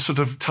Bolsheviks are sort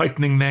of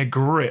tightening their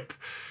grip,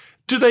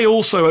 do they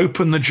also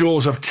open the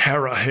jaws of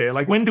terror here?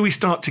 Like, when do we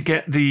start to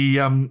get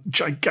the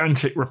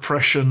gigantic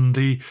repression,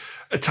 the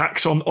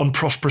attacks on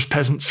prosperous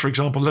peasants, for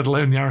example, let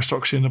alone the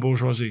aristocracy and the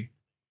bourgeoisie?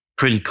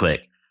 Pretty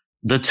quick.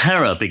 The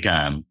terror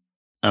began,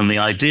 and the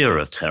idea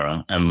of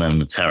terror, and then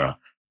the terror,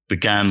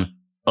 began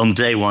on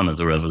day one of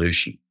the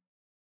revolution.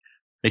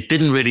 It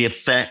didn't really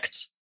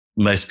affect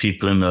most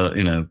people in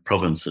the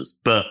provinces,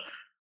 but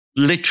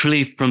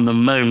literally from the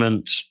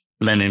moment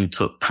Lenin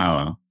took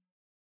power,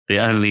 the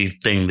only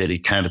thing that he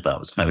cared about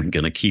was how he was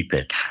going to keep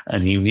it.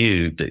 And he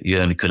knew that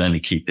you could only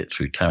keep it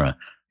through terror.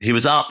 He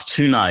was up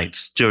 2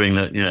 nights during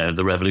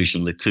the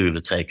revolution, the coup,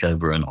 the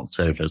takeover in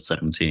October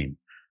 17,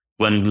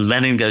 when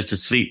Lenin goes to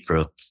sleep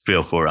for 3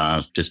 or 4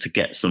 hours just to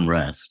get some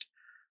rest.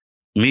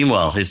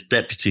 Meanwhile, his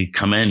deputy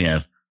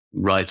Kamenev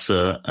writes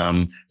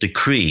a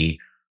decree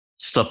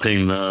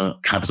stopping the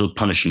capital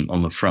punishment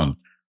on the front.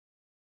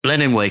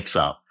 Lenin wakes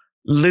up,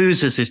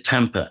 loses his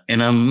temper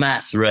in a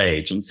mass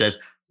rage and says,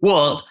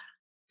 "What?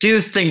 Do you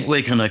think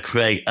we're going to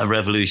create a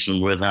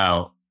revolution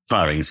without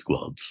firing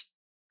squads?"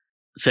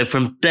 So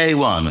from day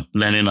one,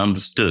 Lenin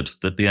understood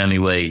that the only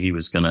way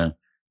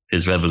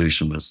his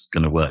revolution was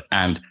going to work,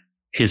 and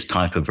his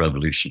type of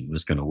revolution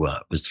was going to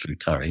work, was through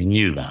terror. He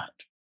knew that.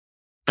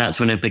 That's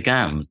when it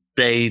began.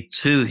 Day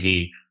 2,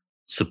 he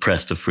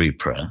suppressed a free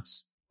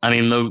press. I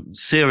mean, the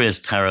serious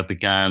terror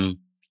began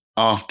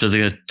after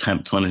the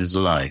attempt on his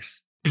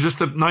life. Is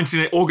this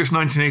August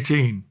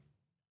 1918?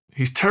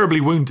 He's terribly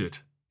wounded.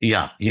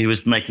 Yeah, he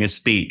was making a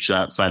speech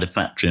outside a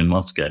factory in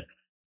Moscow,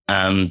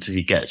 and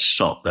he gets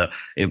shot there.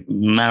 It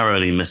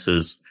narrowly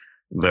misses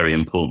very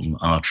important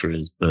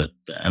arteries,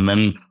 and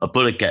then a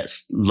bullet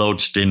gets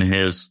lodged in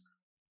his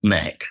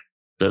neck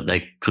that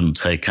they couldn't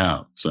take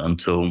out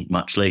until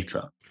much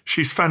later.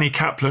 She's Fanny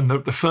Kaplan,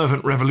 the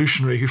fervent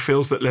revolutionary who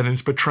feels that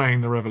Lenin's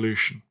betraying the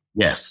revolution.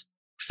 Yes.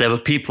 There were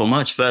people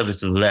much further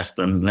to the left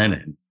than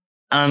Lenin.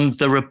 And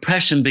the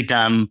repression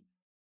began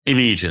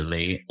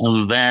immediately,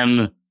 and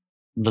then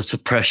the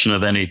suppression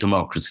of any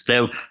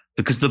democracy.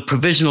 Because the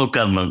provisional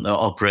government that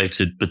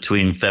operated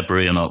between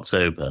February and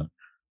October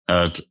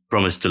had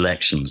promised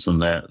elections,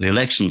 and the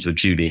elections were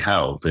duly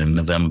held in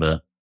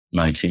November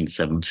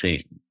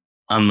 1917.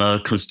 And the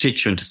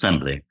Constituent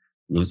Assembly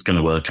was going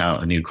to work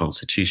out a new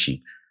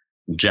constitution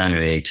in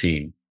January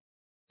 18.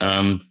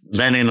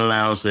 Lenin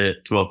allows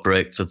it to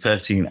operate for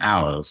 13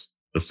 hours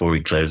before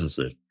he closes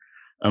it.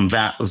 And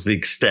that was the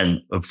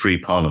extent of free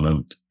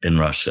parliament in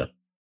Russia.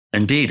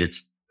 Indeed,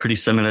 it's pretty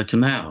similar to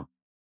now.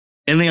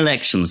 In the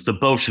elections, the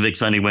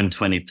Bolsheviks only win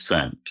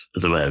 20%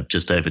 of the vote,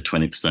 just over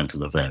 20% of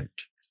the vote.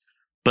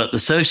 But the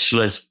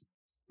socialist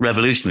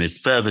revolutionaries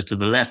further to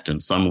the left in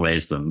some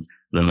ways than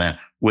that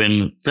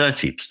win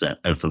 30%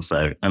 of the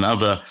vote, and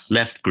other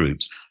left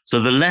groups. So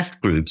the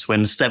left groups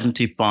win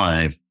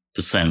 75%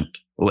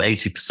 or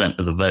 80%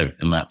 of the vote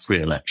in that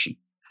free election.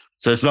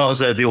 So it's not as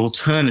though the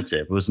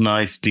alternative was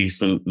nice,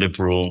 decent,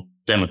 liberal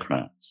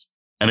Democrats.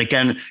 And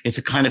again, it's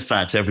a kind of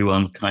fact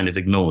everyone kind of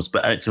ignores,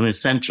 but it's an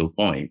essential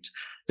point.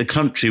 The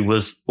country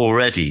was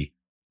already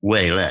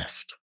way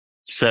left.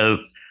 So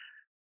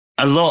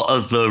a lot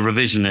of the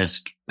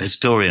revisionist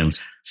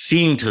historians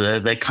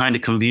they kind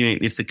of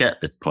conveniently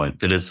forget this point,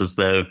 that it's as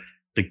though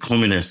the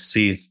communists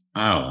seized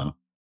power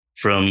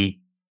from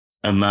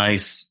a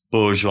nice,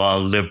 bourgeois,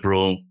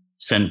 liberal,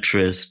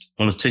 centrist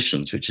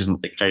politicians, which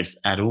isn't the case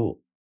at all.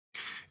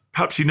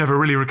 Perhaps he never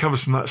really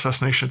recovers from that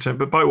assassination attempt,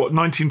 but by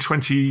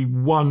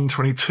 1921,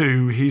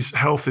 22, his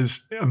health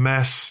is a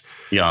mess.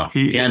 Yeah,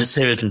 he had a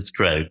series of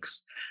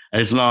strokes.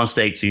 His last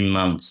 18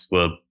 months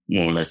were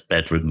more or less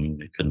bedridden.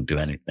 He couldn't do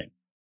anything.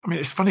 I mean,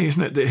 it's funny,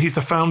 isn't it, that he's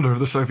the founder of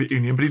the Soviet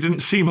Union, but he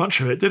didn't see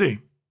much of it, did he?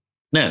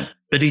 No,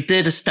 but he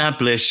did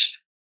establish,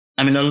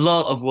 a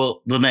lot of what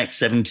the next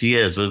 70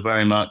 years was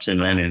very much in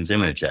Lenin's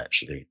image,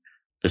 actually.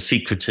 The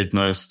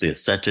secretiveness, the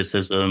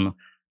asceticism,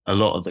 a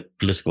lot of the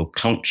political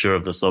culture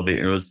of the Soviet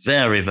Union was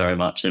very, very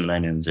much in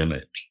Lenin's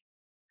image.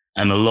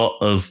 And a lot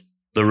of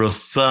the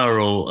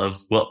referral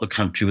of what the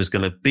country was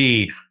going to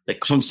be, that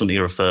constantly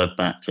referred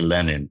back to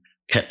Lenin,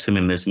 kept him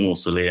in this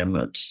mausoleum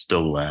that's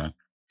still there.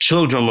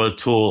 Children were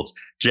taught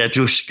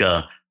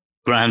Dedushka,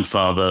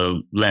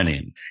 grandfather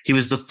Lenin. He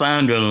was the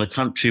founder, and the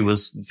country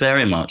was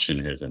very much in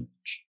his image.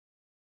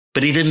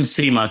 But he didn't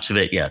see much of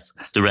it, yes,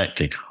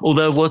 directly.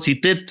 Although what he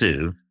did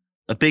do,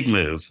 a big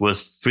move,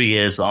 was 3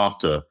 years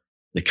after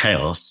the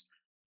chaos,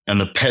 and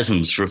the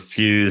peasants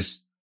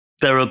refused.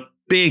 There are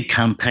big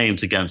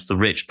campaigns against the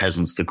rich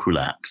peasants, the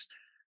kulaks,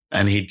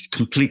 and he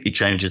completely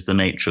changes the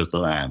nature of the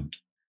land.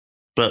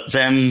 But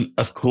then,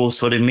 of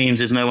course, what it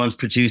means is no one's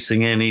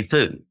producing any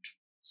food.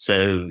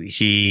 So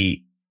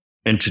he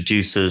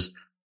introduces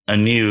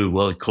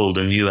what he called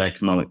a new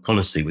economic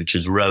policy, which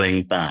is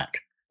rowing back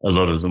a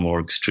lot of the more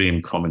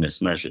extreme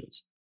communist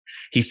measures.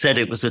 He said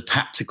it was a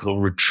tactical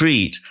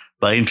retreat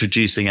by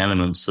introducing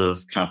elements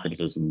of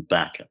capitalism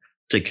back,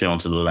 particularly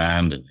onto the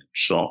land, and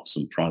shops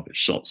and private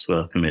shops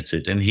were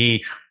permitted. And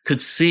he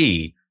could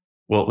see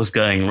what was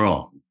going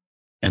wrong.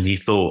 And he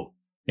thought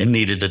it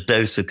needed a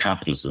dose of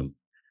capitalism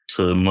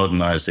to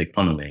modernize the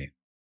economy.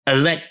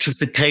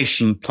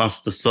 Electrification plus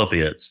the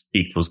Soviets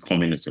equals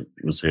communism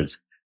was his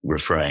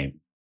refrain.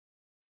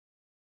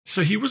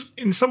 So he was,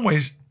 in some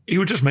ways, he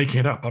was just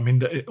making it up.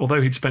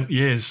 Although he'd spent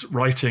years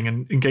writing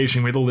and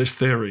engaging with all this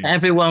theory.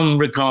 Everyone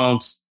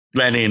regards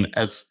Lenin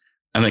as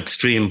an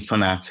extreme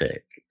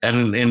fanatic,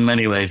 and in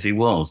many ways he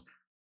was.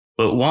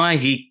 But why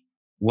he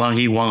won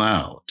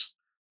out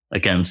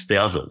against the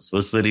others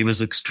was that he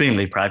was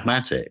extremely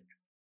pragmatic.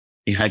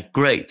 He had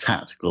great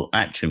tactical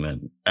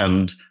acumen,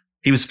 and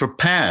he was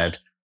prepared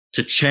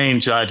to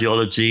change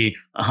ideology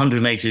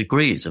 180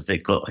 degrees if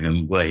it got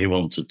him where he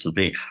wanted to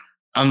be.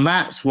 And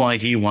that's why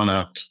he won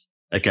out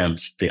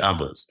against the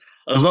others.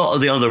 A lot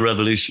of the other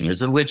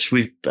revolutionaries, of which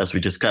as we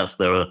discussed,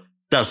 there are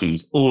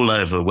dozens all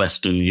over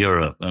Western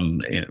Europe,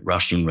 and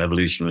Russian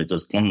revolutionaries,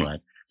 as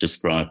Conrad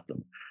described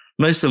them.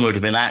 Most of them would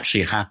have been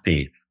actually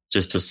happy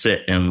just to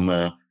sit in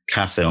the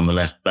cafe on the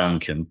left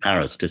bank in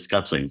Paris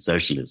discussing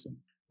socialism,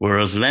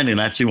 whereas Lenin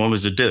actually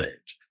wanted to do it.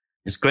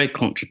 His great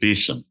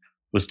contribution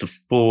was to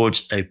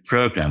forge a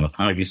program of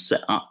how you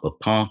set up a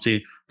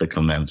party that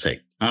can then take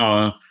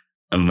power,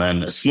 and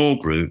then a small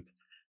group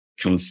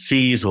can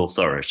seize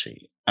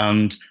authority.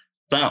 And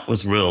that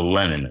was real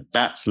Lenin.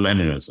 That's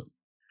Leninism.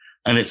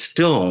 And it's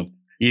still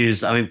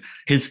used. I mean,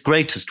 his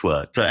greatest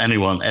work that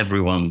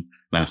everyone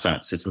now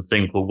thinks is the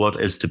thing called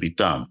What Is to Be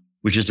Done,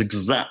 which is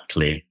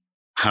exactly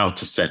how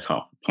to set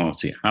up a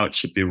party, how it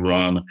should be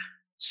run,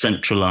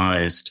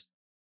 centralized.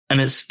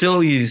 And it's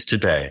still used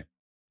today.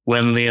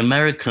 When the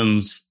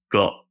Americans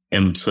got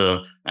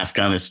into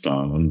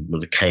Afghanistan and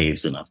with the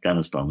caves in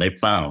Afghanistan, they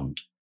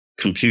found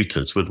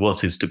computers with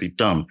What Is to Be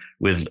Done,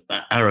 with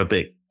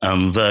Arabic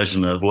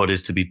version of What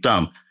Is to Be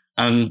Done.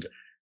 And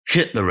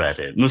Hitler read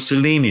it.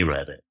 Mussolini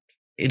read it.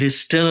 It is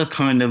still a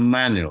kind of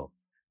manual.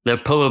 They're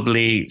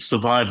probably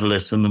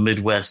survivalists in the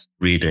Midwest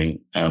reading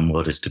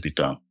What Is to Be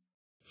Done.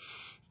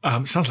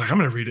 Sounds like I'm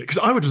going to read it, because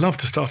I would love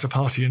to start a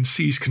party and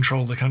seize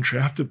control of the country.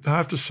 I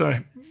have to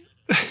say.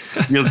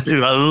 You'll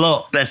do a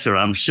lot better,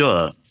 I'm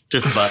sure,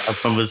 just by a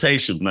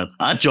conversation.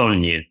 I'll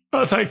join you.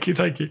 Oh, thank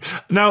you.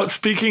 Now,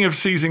 speaking of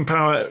seizing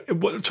power,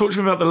 talk to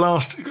me about the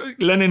last.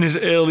 Lenin is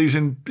ill. He's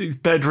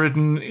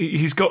bedridden.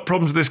 He's got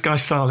problems with this guy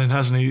Stalin,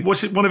 hasn't he?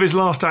 Was it one of his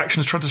last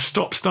actions trying to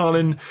stop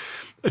Stalin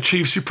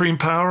achieve supreme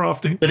power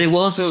after? But it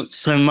wasn't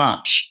so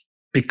much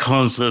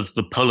because of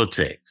the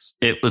politics.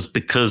 It was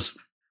because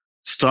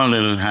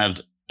Stalin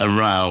had a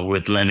row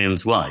with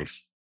Lenin's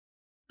wife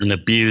and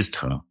abused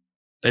her.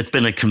 It's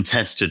been a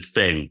contested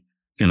thing,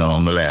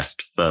 on the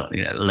left, but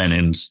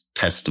Lenin's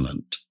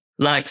testament.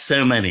 Like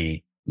so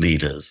many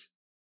leaders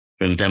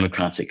in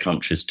democratic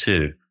countries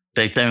too,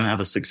 they don't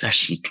have a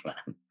succession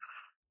plan.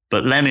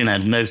 But Lenin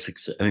had no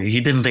success. He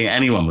didn't think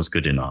anyone was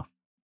good enough,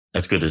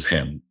 as good as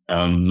him.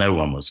 No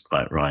one was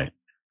quite right.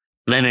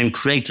 Lenin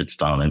created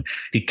Stalin.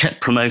 He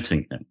kept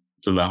promoting him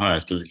to the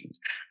highest positions.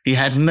 He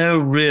had no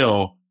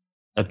real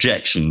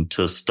objection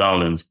to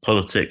Stalin's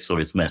politics or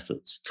his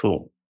methods at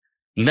all.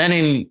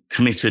 Lenin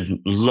committed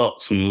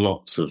lots and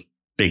lots of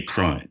big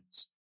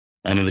crimes.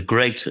 And the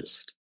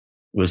greatest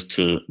was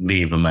to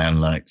leave a man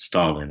like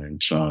Stalin in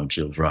charge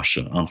of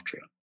Russia after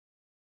him.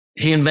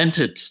 He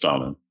invented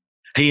Stalin.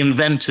 He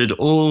invented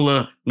all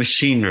the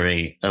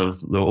machinery of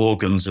the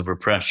organs of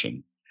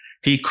repression.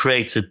 He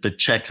created the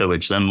Cheka,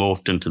 which then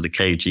morphed into the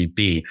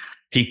KGB.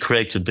 He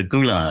created the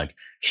Gulag.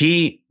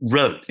 He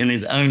wrote in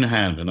his own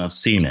hand, and I've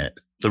seen it,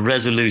 the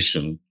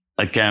resolution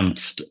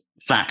against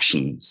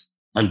factions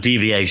and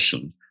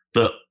deviation,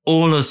 that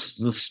all of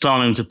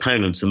Stalin's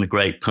opponents in the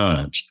Great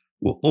Purge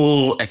were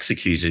all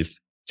executed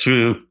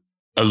through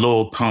a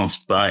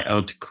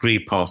decree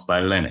passed by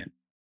Lenin.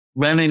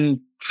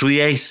 Lenin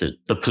created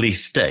the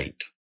police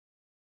state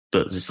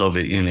that the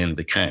Soviet Union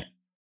became.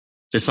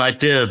 This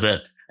idea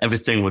that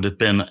everything would have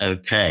been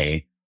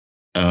okay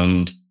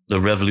and the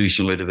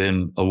revolution would have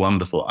been a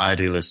wonderful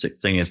idealistic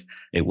thing if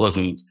it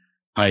wasn't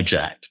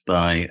hijacked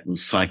by a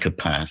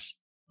psychopath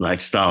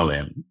like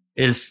Stalin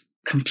is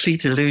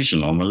complete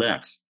illusion on the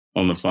left,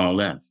 on the far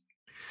left.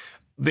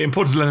 The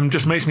importance of Lenin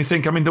just makes me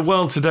think, the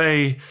world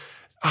today,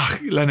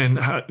 Lenin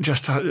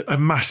just had a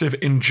massive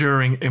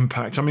enduring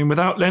impact.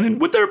 Without Lenin,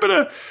 would there have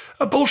been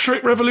a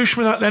Bolshevik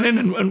revolution without Lenin?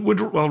 And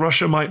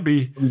Russia might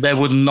be... There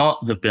would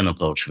not have been a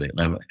Bolshevik.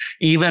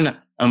 Even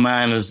a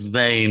man as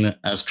vain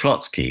as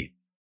Trotsky,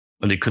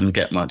 when he couldn't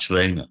get much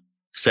vainer,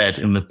 said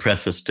in the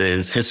preface to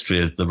his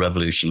history of the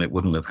revolution, it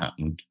wouldn't have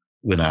happened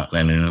without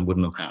Lenin. It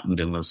wouldn't have happened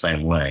in the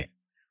same way.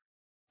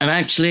 And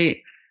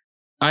actually,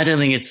 I don't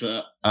think it's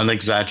an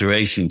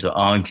exaggeration to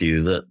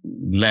argue that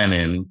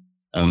Lenin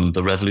and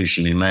the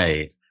revolution he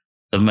made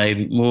have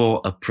made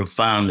more a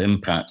profound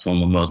impact on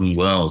the modern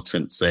world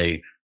since,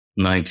 say,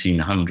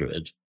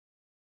 1900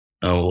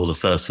 or the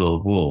First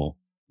World War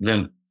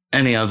than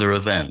any other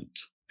event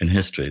in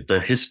history.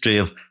 The history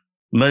of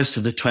most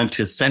of the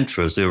 20th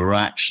century is a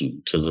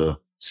reaction to the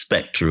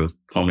spectre of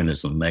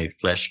communism made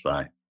flesh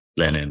by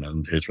Lenin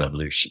and his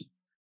revolution.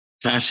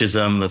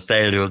 Fascism, the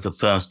failure of the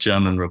First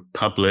German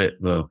Republic,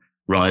 the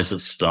rise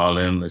of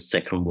Stalin, the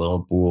Second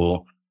World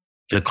War,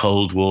 the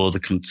Cold War, the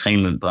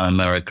containment by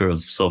America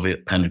of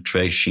Soviet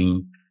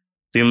penetration,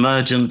 the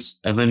emergence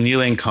of a new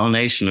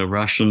incarnation of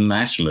Russian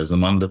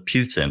nationalism under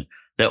Putin.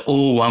 They're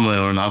all one way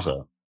or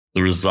another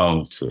the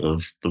result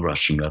of the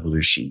Russian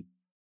Revolution.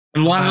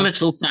 And one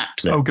little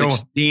fact which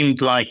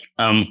seemed like,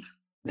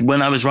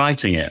 when I was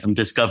writing it and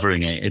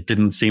discovering it, it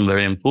didn't seem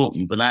very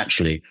important. But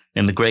actually,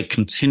 in the great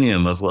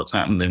continuum of what's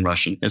happened in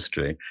Russian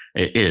history,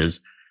 it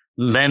is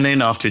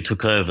Lenin, after he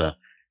took over,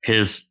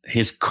 his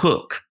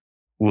cook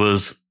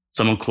was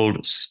someone called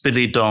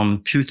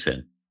Spiridon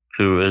Putin,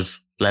 who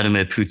was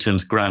Vladimir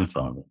Putin's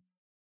grandfather.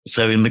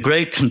 So in the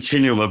great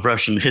continuum of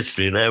Russian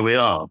history, there we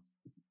are.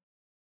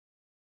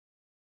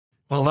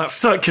 Well, that's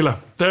circular.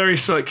 Very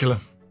circular.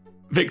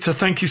 Victor,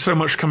 thank you so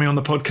much for coming on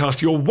the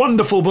podcast. Your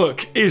wonderful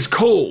book is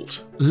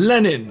called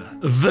Lenin,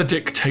 the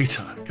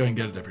Dictator. Go and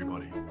get it,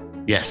 everybody.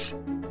 Yes.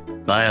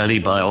 Buy early,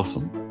 buy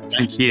often.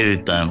 Thank you,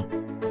 Dan.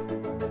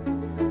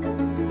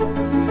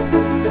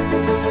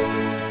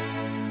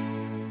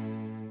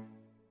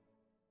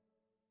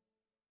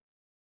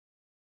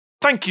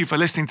 Thank you for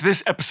listening to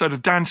this episode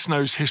of Dan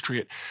Snow's History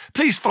Hit.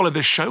 Please follow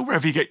this show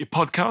wherever you get your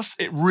podcasts.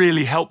 It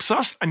really helps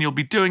us, and you'll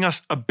be doing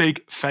us a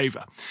big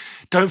favour.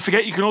 Don't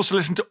forget, you can also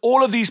listen to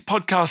all of these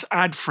podcasts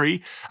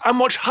ad-free and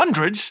watch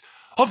hundreds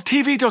of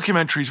TV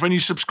documentaries when you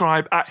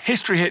subscribe at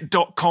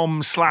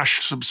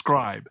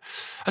historyhit.com/subscribe.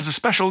 As a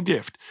special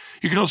gift,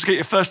 you can also get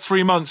your first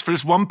 3 months for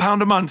just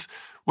 £1 a month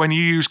when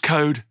you use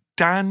code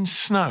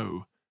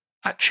DANSNOW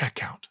at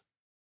checkout.